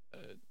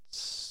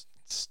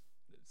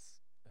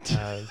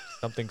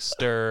 Something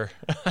stir.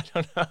 I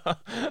don't know.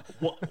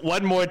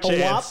 One more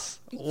chance.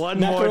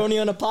 Macaroni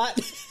on a pot.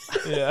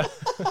 Yeah.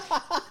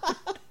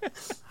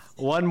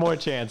 One more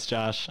chance,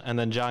 Josh, and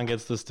then John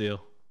gets the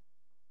steal.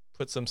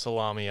 Put some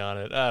salami on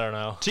it. I don't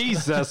know.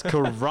 Jesus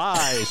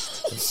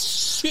Christ.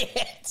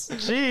 Shit.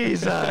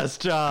 Jesus,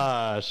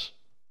 Josh.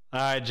 All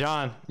right,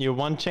 John, you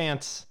one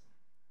chance.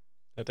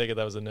 I take it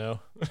that was a no.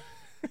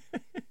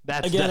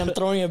 I'm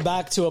throwing it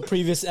back to a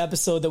previous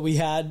episode that we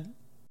had.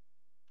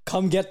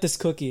 Come get this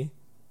cookie.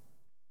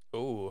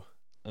 Ooh.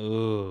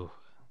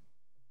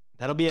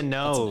 That'll be a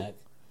no.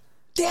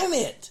 Damn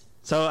it.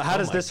 So how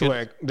does this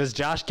work? Does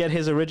Josh get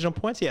his original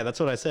points? Yeah, that's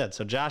what I said.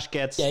 So Josh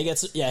gets... he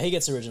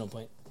gets original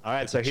point. All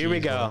right, so here we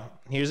go.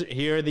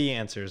 Here are the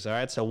answers. All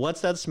right, so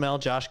what's that smell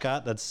Josh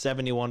got? That's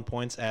 71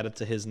 points added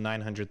to his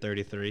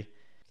 933.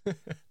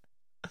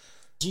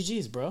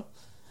 GG's, bro.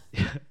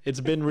 It's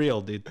been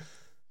real, dude.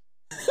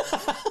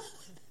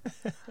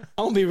 I'm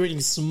going to be reading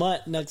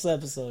smut next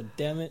episode,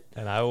 damn it.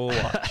 And I will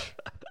watch.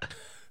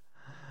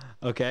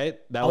 Okay.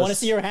 I want to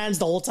see your hands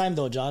the whole time,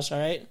 though, Josh, all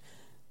right?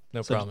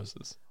 No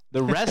promises.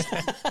 The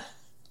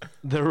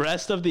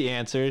rest of the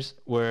answers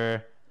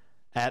were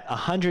at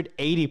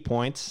 180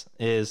 points.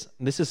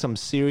 This is some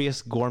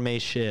serious gourmet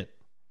shit.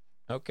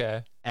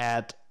 Okay.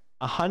 At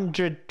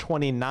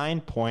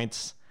 129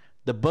 points,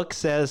 the book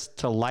says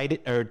to light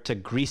it or to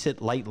grease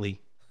it lightly.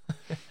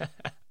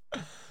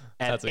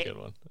 That's a good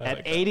one.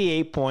 At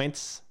 88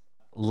 points,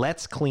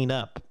 let's clean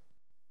up.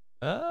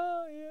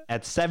 Oh, yeah.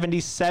 At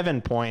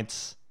 77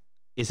 points,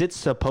 is it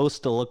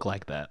supposed to look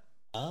like that?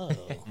 Oh.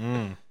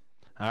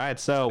 All right,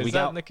 so is we that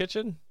got in the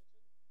kitchen?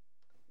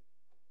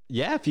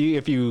 Yeah,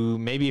 if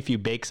you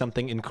bake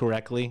something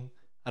incorrectly,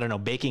 I don't know.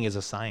 Baking is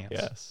a science.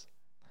 Yes.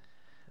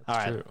 All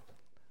right. True.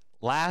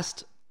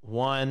 Last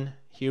one.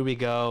 Here we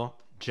go,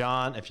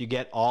 John. If you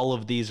get all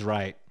of these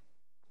right,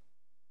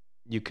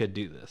 you could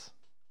do this.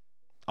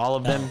 All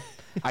of them.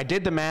 I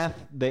did the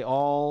math. They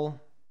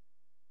all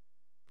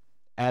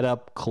add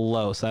up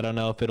close. I don't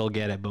know if it'll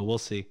get it, but we'll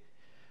see.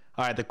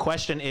 All right. The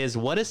question is,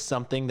 what is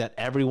something that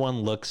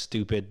everyone looks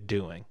stupid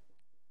doing?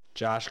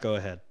 Josh, go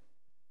ahead.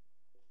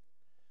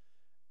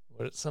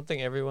 What is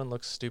something everyone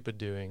looks stupid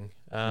doing?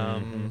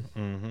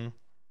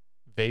 Vaping.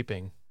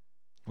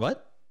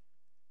 What?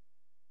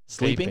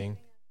 Sleeping?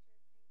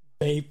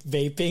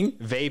 Vaping?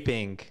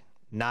 Vaping.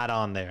 Not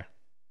on there.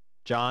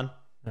 John?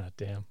 Oh,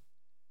 damn.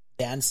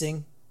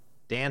 Dancing?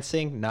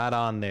 Dancing? Not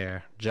on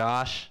there.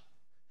 Josh?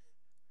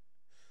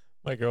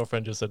 My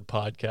girlfriend just said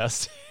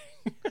podcasting.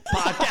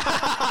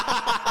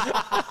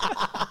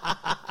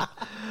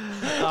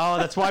 Oh,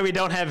 that's why we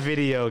don't have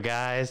video,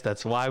 guys.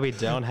 That's why we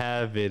don't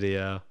have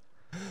video.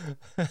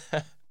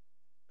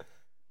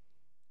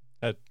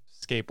 At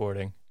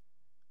skateboarding.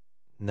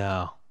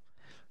 No.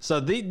 So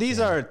these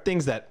are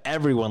things that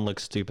everyone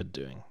looks stupid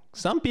doing.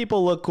 Some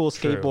people look cool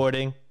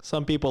skateboarding.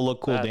 Some people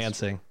look cool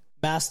dancing.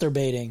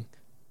 Masturbating.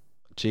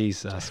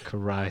 Jesus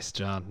Christ,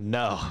 John.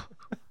 No.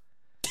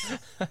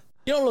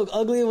 You don't look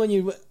ugly when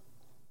you...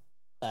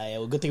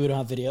 well, good thing we don't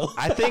have video.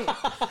 I think...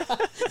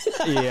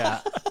 yeah.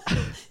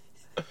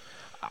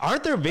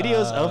 Aren't there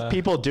videos of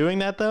people doing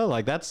that, though?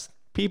 Like, that's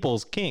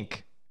people's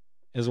kink,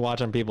 is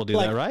watching people do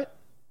that, right?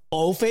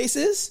 O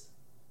faces?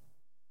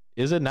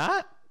 Is it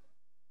not?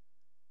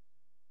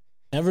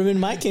 Never been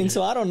my kink,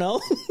 so I don't know.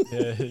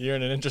 Yeah, you're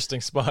in an interesting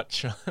spot,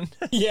 Sean.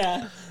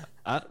 Yeah.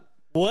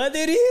 What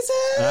did he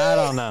say? I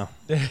don't know.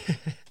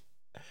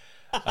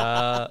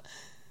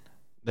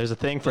 There's a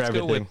thing for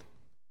everything.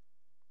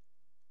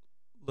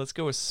 Let's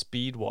go with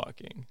speed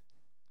walking.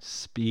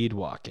 Speed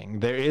walking.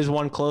 There is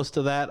one close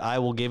to that. I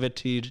will give it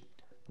to you,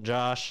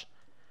 Josh.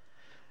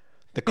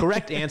 The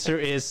correct answer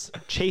is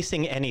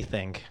chasing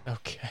anything.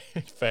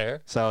 Okay,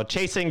 fair. So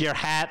chasing your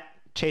hat,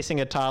 chasing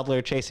a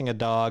toddler, chasing a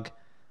dog.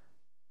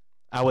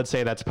 I would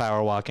say that's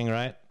power walking,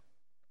 right?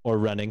 Or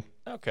running.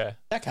 Okay.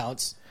 That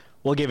counts.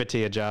 We'll give it to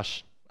you,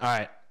 Josh. All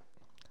right.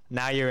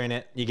 Now you're in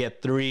it. You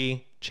get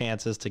 3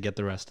 chances to get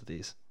the rest of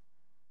these.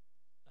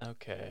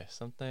 Okay.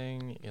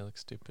 Something you look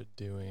stupid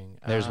doing.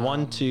 There's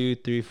 1, 2,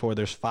 3, 4.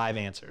 There's 5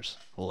 answers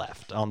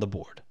left on the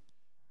board.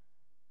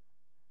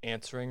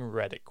 Answering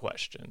Reddit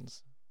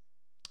questions.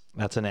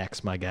 That's an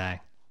X, my guy.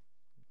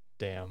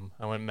 Damn.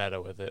 I went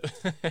meta with it.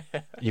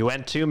 You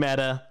went too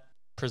meta.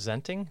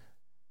 Presenting?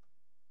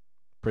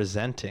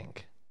 Presenting.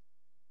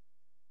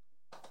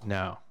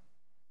 No.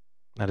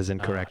 That is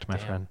incorrect, my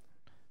friend.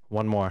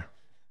 One more.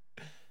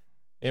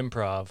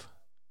 Improv.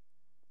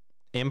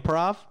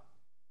 Improv?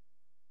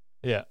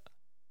 Yeah.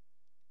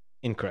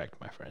 Incorrect,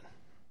 my friend.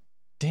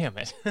 Damn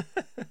it.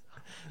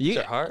 These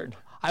are hard.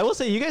 I will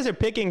say you guys are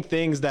picking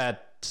things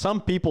that some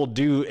people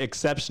do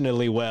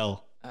exceptionally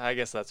well. I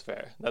guess that's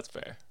fair. That's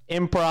fair.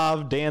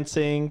 Improv,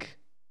 dancing,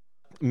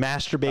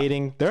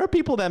 masturbating. There are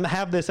people that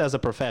have this as a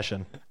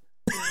profession.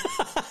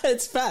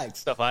 It's facts.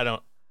 Stuff I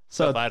don't.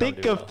 So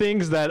think of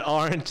things that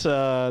aren't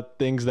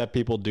things that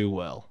people do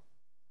well,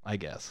 I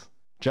guess.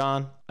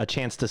 John, a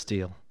chance to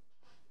steal.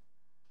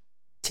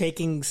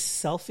 Taking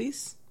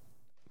selfies?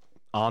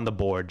 On the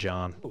board,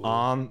 John. Ooh.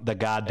 On the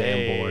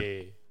goddamn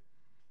board.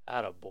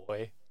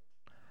 Attaboy.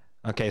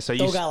 Okay, so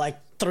you got like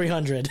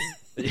 300.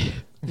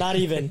 Not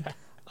even.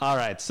 All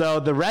right, so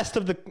the rest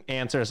of the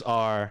answers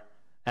are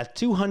at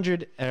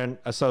 200. And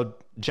so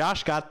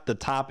Josh got the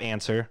top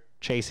answer,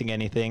 chasing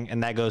anything,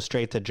 and that goes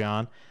straight to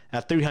John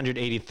at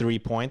 383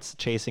 points,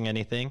 chasing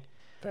anything.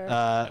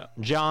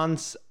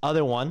 John's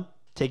other one,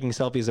 taking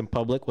selfies in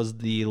public, was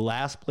the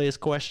last place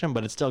question,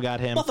 but it still got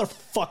him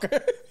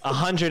motherfucker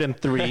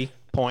 103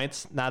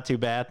 points. Not too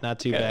bad. Not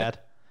too bad.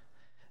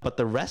 But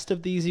the rest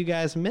of these you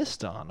guys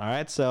missed on. All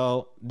right,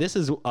 so this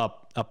is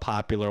a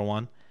popular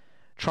one.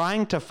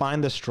 Trying to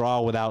find the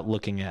straw without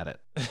looking at it.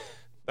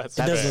 That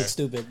does look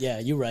stupid. Yeah,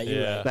 you're right.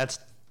 You're right. That's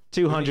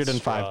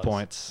 205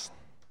 points.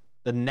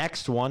 The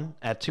next one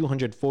at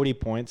 240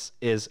 points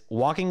is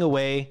walking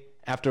away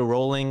after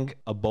rolling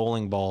a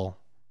bowling ball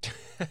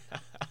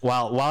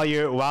while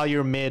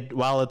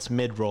it's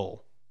mid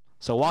roll.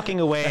 So walking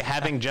away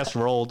having just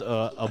rolled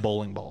a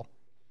bowling ball.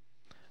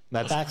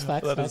 Facts.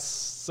 That is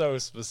so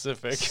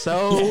specific.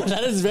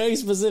 That is very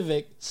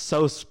specific.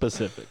 So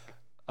specific.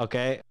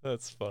 Okay.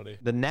 That's funny.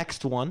 The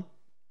next one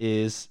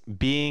is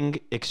being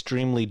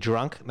extremely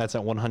drunk. That's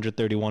at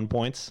 131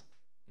 points.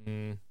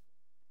 Damn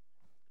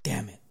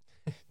it.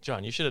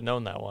 John, you should have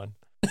known that one.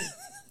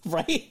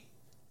 Right?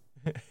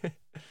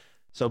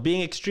 So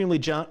being extremely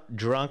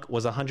drunk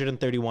was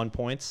 131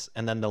 points.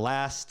 And then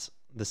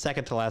the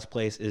second to last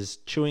place is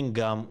chewing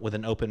gum with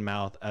an open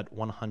mouth at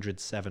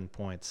 107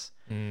 points.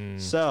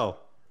 So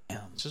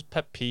it's just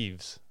pet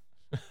peeves.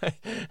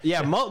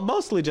 Yeah,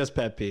 mostly just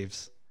pet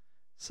peeves.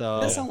 So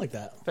it does sound like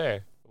that.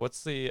 Fair.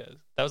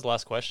 That was the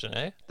last question,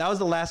 eh? That was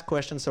the last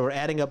question. So we're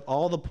adding up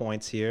all the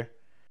points here.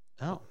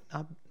 Oh,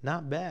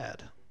 not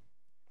bad.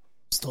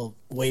 Still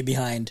way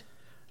behind.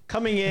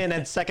 Coming in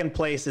at second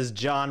place is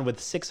John with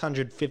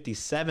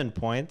 657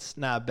 points.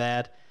 Not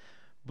bad.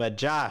 But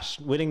Josh,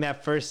 winning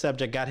that first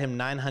subject got him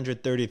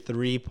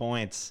 933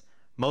 points.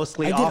 I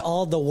did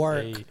all the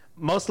work.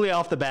 Mostly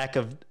off the back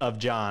of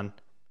John.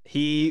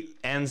 He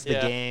ends the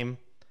game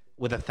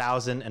with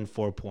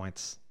 1,004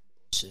 points.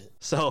 Shit.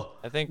 So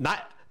I think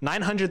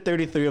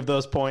 933 of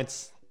those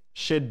points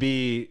should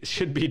be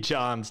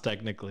John's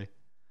technically.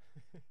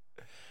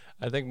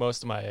 I think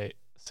most of my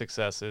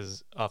success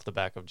is off the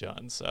back of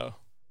John. So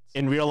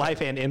in real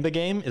life and in the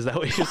game, is that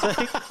what you're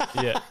saying?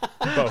 Yeah,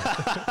 both.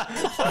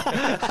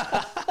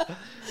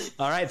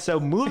 All right, so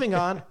moving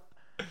on.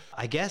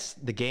 I guess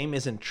the game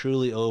isn't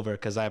truly over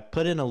because I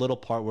put in a little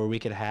part where we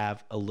could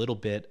have a little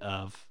bit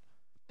of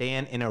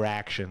fan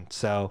interaction.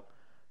 So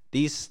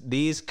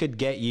these could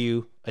get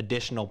you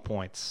additional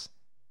points.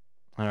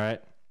 All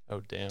right.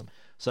 Oh, damn.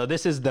 So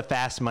this is the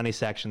fast money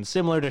section,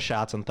 similar to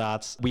Shots and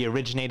Thoughts. We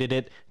originated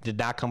it, did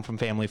not come from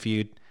Family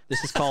Feud.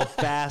 This is called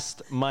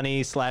Fast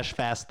Money /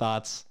 Fast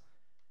Thoughts.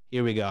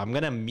 Here we go. I'm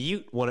going to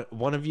mute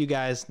one of you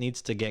guys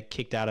needs to get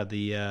kicked out of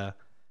the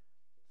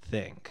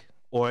thing.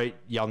 Or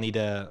y'all need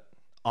to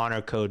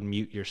honor code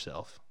mute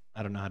yourself.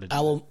 I don't know how to do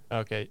that.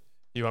 Okay.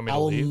 You want me to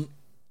leave?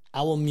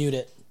 I will mute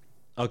it.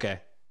 Okay.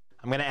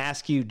 I'm going to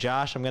ask you,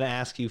 Josh, I'm going to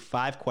ask you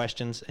 5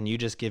 questions, and you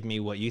just give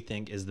me what you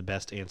think is the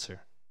best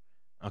answer.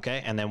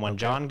 Okay? And then when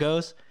John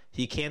goes,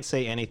 he can't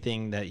say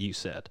anything that you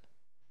said.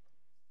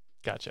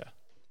 Gotcha.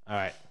 All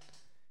right.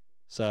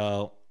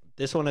 So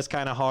this one is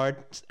kind of hard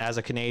as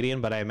a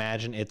Canadian, but I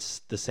imagine it's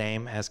the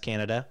same as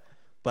Canada.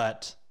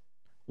 But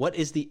what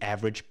is the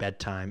average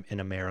bedtime in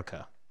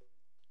America?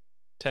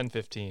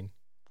 10:15.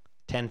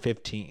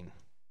 10:15.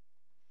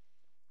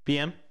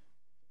 PM?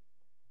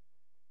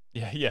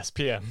 Yeah, yes,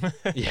 PM.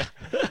 Yeah.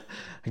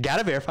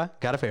 Gotta verify.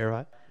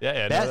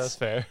 Yeah, no, that's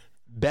fair.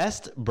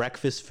 Best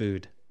breakfast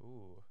food.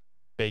 Ooh,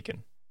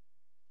 bacon.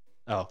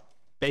 Oh,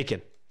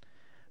 bacon.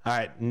 All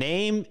right.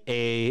 Name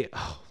a...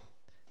 Oh,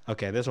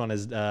 okay, this one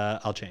is...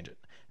 I'll change it.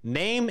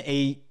 Name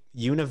a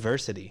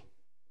university.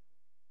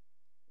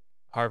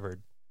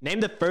 Harvard. Name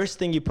the first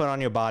thing you put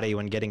on your body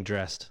when getting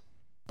dressed.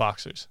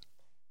 Boxers.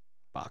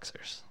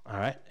 Boxers. All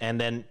right.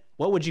 And then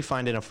what would you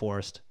find in a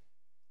forest?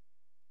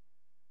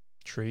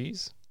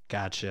 Trees.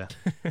 Gotcha.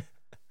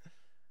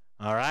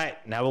 All right.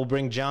 Now we'll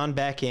bring John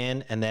back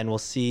in, and then we'll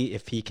see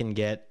if he can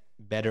get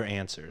better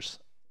answers.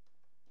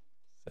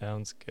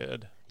 Sounds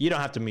good. You don't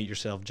have to mute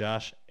yourself,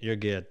 Josh. You're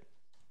good.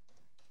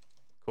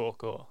 Cool.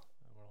 I want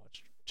to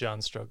watch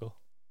John struggle.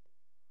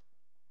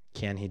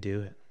 Can he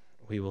do it?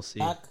 We will see.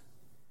 Back.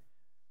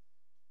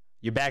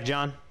 You back,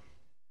 John?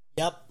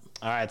 Yep.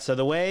 All right. So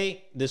the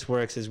way this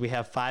works is we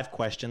have 5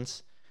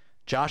 questions.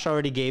 Josh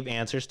already gave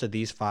answers to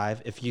these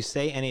 5. If you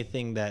say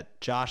anything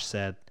that Josh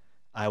said,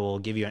 I will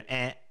give you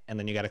an and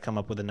then you got to come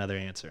up with another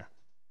answer.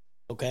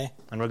 Okay.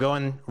 And we're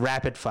going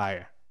rapid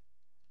fire.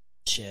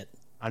 Shit.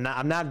 I'm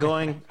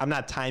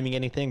not timing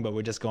anything, but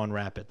we're just going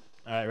rapid.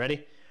 All right,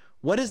 ready?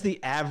 What is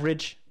the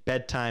average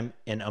bedtime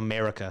in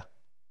America?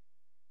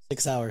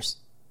 6 hours.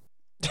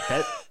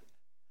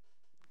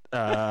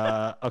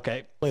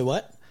 Okay. Wait,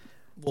 what?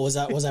 What was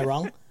that? Was I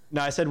wrong?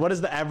 No, I said, what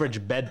is the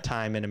average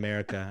bedtime in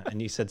America?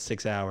 And you said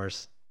 6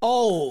 hours.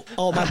 Oh,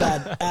 my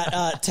bad.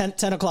 At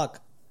 10 o'clock.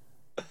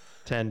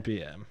 10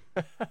 p.m.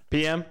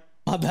 PM?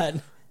 My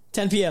bad.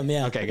 10 p.m.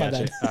 Yeah. Okay, my gotcha.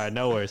 bad. All right,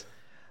 no worries.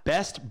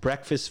 Best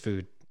breakfast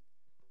food?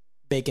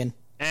 Bacon.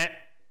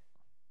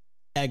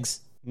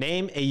 Eggs.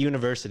 Name a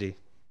university.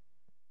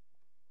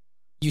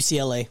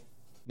 UCLA.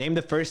 Name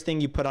the first thing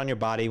you put on your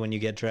body when you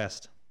get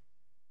dressed.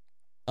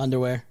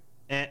 Underwear.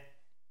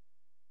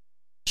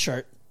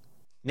 Shirt.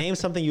 Name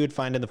something you would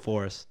find in the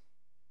forest.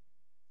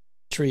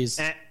 Trees.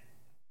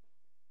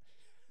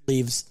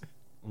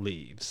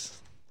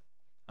 Leaves.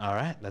 All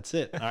right, that's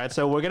it. All right,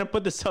 so we're going to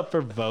put this up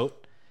for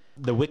vote.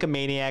 The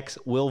Wikimaniacs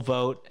will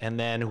vote, and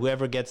then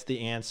whoever gets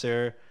the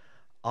answer,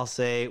 I'll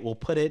say we'll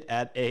put it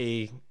at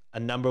a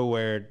number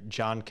where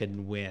John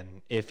can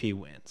win if he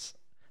wins.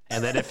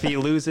 And then if he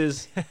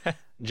loses,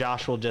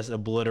 Josh will just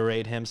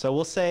obliterate him. So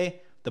we'll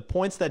say the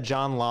points that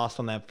John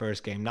lost on that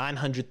first game,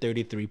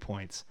 933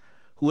 points.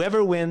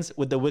 Whoever wins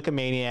with the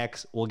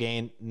Wikimaniacs will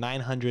gain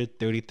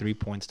 933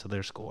 points to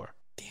their score.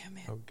 Damn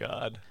it. Oh,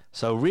 God.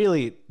 So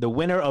really, the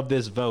winner of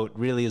this vote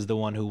really is the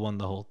one who won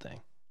the whole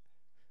thing.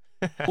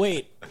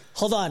 Wait,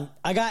 hold on.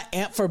 I got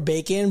Ant for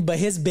bacon, but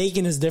his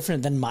bacon is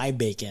different than my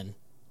bacon.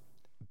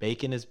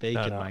 Bacon is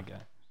bacon, No. my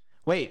guy.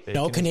 Wait.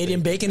 No,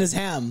 Canadian bacon is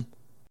ham.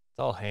 It's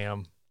all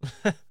ham.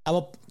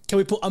 Can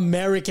we put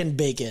American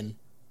bacon?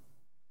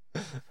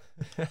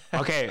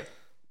 Okay.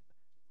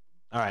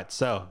 All right.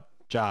 So,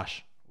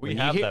 Josh, We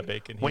have that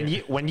bacon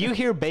here. When you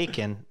hear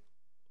bacon,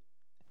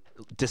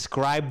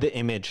 describe the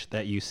image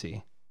that you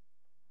see.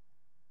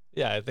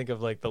 Yeah, I think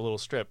of like the little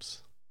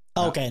strips.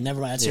 Okay, never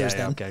mind. That's yours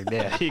then. Okay.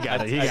 Yeah, you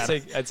got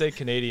it. I'd say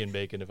Canadian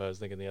bacon if I was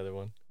thinking the other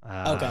one.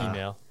 Okay.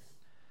 Email.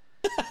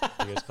 What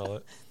do you guys call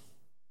it?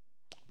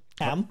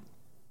 Ham.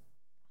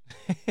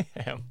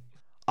 Ham.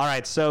 All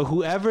right. So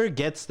whoever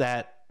gets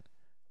that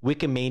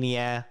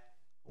Wikimaniac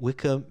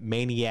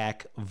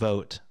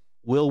vote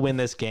will win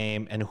this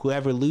game, and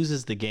whoever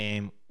loses the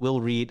game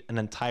will read an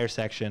entire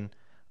section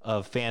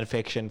of fan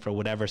fiction for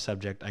whatever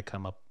subject I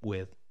come up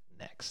with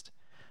next.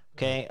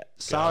 Okay.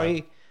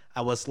 Sorry,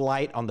 I was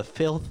light on the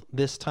filth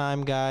this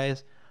time,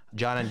 guys.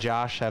 John and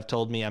Josh have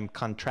told me I'm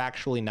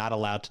contractually not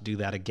allowed to do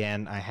that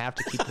again. I have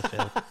to keep the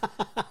filth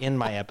in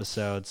my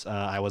episodes.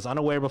 I was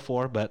unaware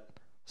before, but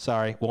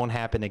sorry, won't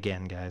happen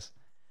again, guys.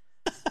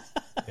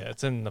 Yeah,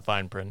 it's in the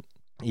fine print.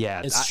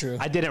 Yeah, It's true.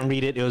 I didn't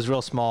read it. It was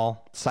real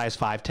small, size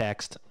 5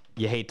 text.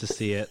 You hate to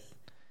see it.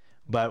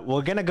 But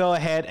we're going to go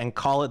ahead and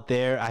call it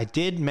there. I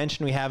did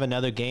mention we have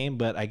another game,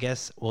 but I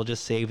guess we'll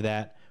just save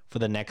that for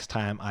the next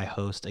time I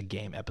host a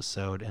game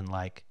episode in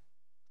like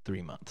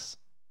 3 months.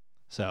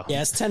 So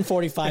Yeah, it's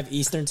 10:45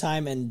 Eastern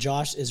time, and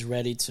Josh is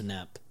ready to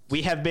nap.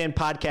 we have been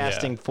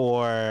podcasting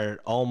for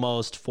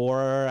almost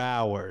 4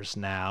 hours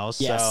now.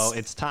 So Yes.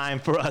 it's time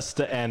for us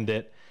to end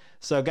it.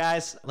 So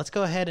guys, let's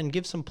go ahead and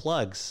give some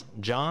plugs.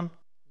 John?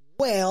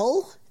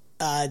 Well,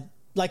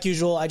 like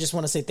usual, I just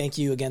want to say thank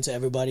you again to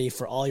everybody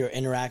for all your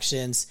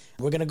interactions.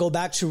 We're going to go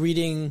back to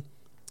reading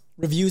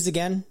reviews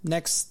again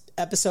next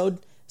episode.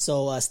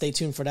 So stay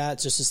tuned for that.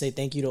 Just to say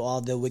thank you to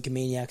all the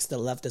Wikimaniacs that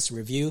left us a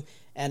review.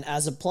 And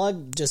as a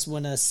plug, just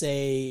want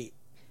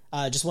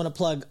to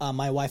plug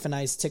my wife and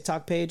I's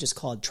TikTok page. It's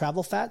called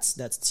Travel Fats.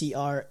 That's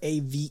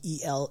TRAVELFATS.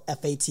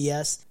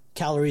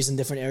 Calories in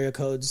different area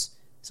codes.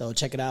 So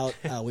check it out.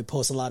 We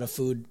post a lot of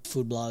food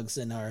blogs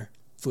and our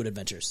food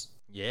adventures.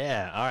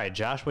 Yeah. All right,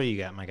 Josh, what do you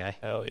got, my guy?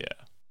 Hell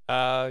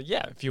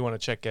yeah. If you want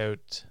to check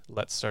out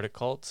Let's Start a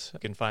Cult, you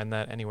can find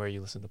that anywhere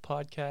you listen to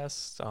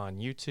podcasts, on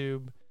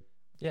YouTube.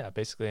 Yeah,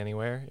 basically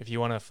anywhere. If you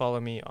want to follow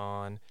me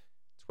on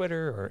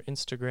Twitter or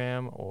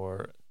Instagram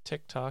or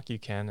TikTok, you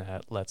can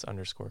at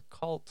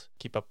Let's_Cult.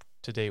 Keep up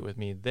to date with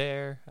me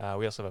there.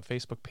 We also have a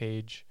Facebook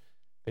page,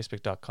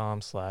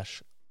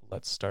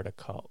 facebook.com/Let's Start a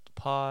Cult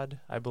pod,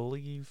 I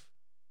believe.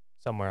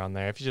 Somewhere on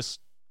there. If you just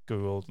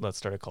Google Let's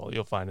Start a Cult,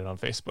 you'll find it on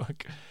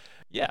Facebook.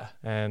 Yeah,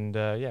 and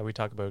we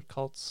talk about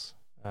cults,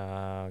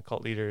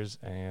 cult leaders,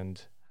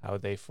 and how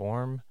they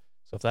form.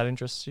 So if that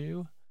interests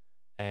you,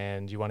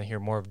 and you want to hear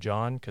more of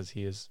John, because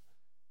he is,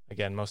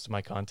 again, most of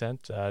my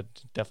content,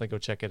 definitely go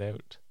check it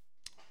out.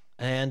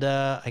 And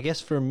I guess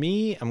for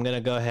me, I'm going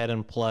to go ahead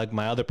and plug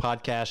my other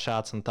podcast,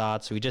 Shots and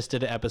Thoughts. We just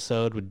did an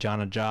episode with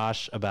John and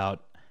Josh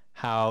about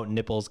how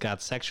nipples got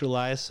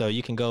sexualized. So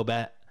you can go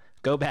back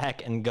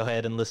and go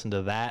ahead and listen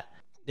to that.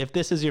 If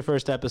this is your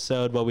first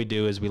episode, what we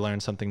do is we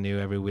learn something new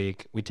every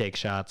week. We take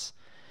shots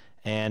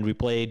and we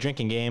play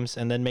drinking games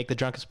and then make the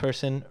drunkest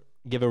person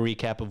give a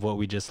recap of what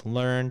we just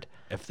learned.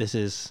 If this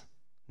is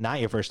not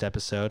your first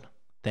episode,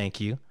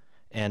 thank you.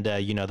 And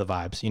you know the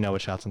vibes. You know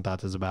what Shots and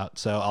Thoughts is about.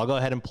 So I'll go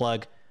ahead and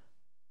plug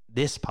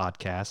this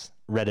podcast,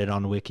 Reddit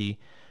on Wiki.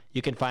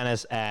 You can find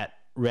us at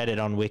Reddit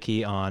on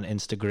Wiki on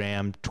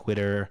Instagram,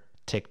 Twitter,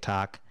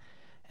 TikTok.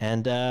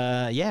 And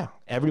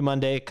every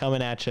Monday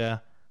coming at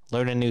you,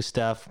 learning new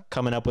stuff,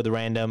 coming up with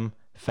random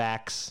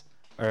facts,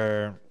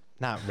 or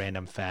not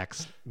random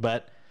facts,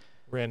 but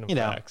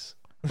facts.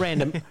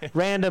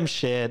 Random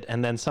shit.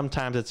 And then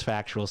sometimes it's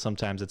factual,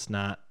 sometimes it's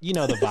not. You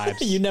know the vibes.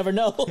 You never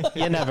know.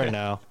 You never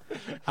know.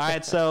 All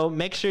right, so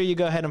make sure you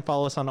go ahead and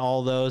follow us on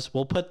all those.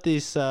 We'll put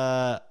these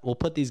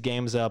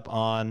games up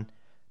on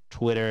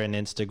Twitter and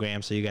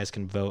Instagram so you guys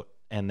can vote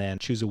and then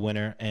choose a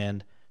winner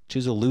and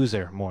choose a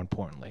loser, more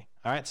importantly.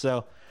 All right,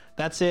 so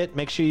that's it.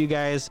 Make sure you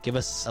guys give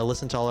us a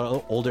listen to all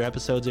our older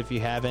episodes if you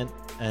haven't,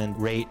 and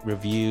rate,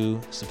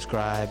 review,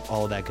 subscribe,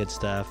 all of that good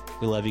stuff.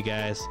 We love you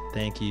guys.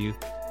 Thank you.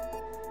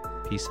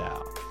 Peace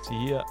out.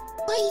 See ya.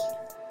 Bye.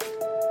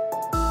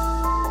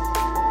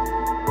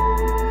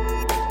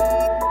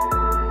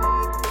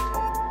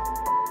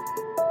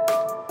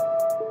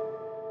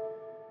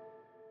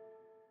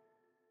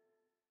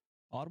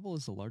 Audible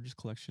is the largest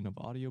collection of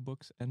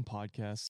audiobooks and podcasts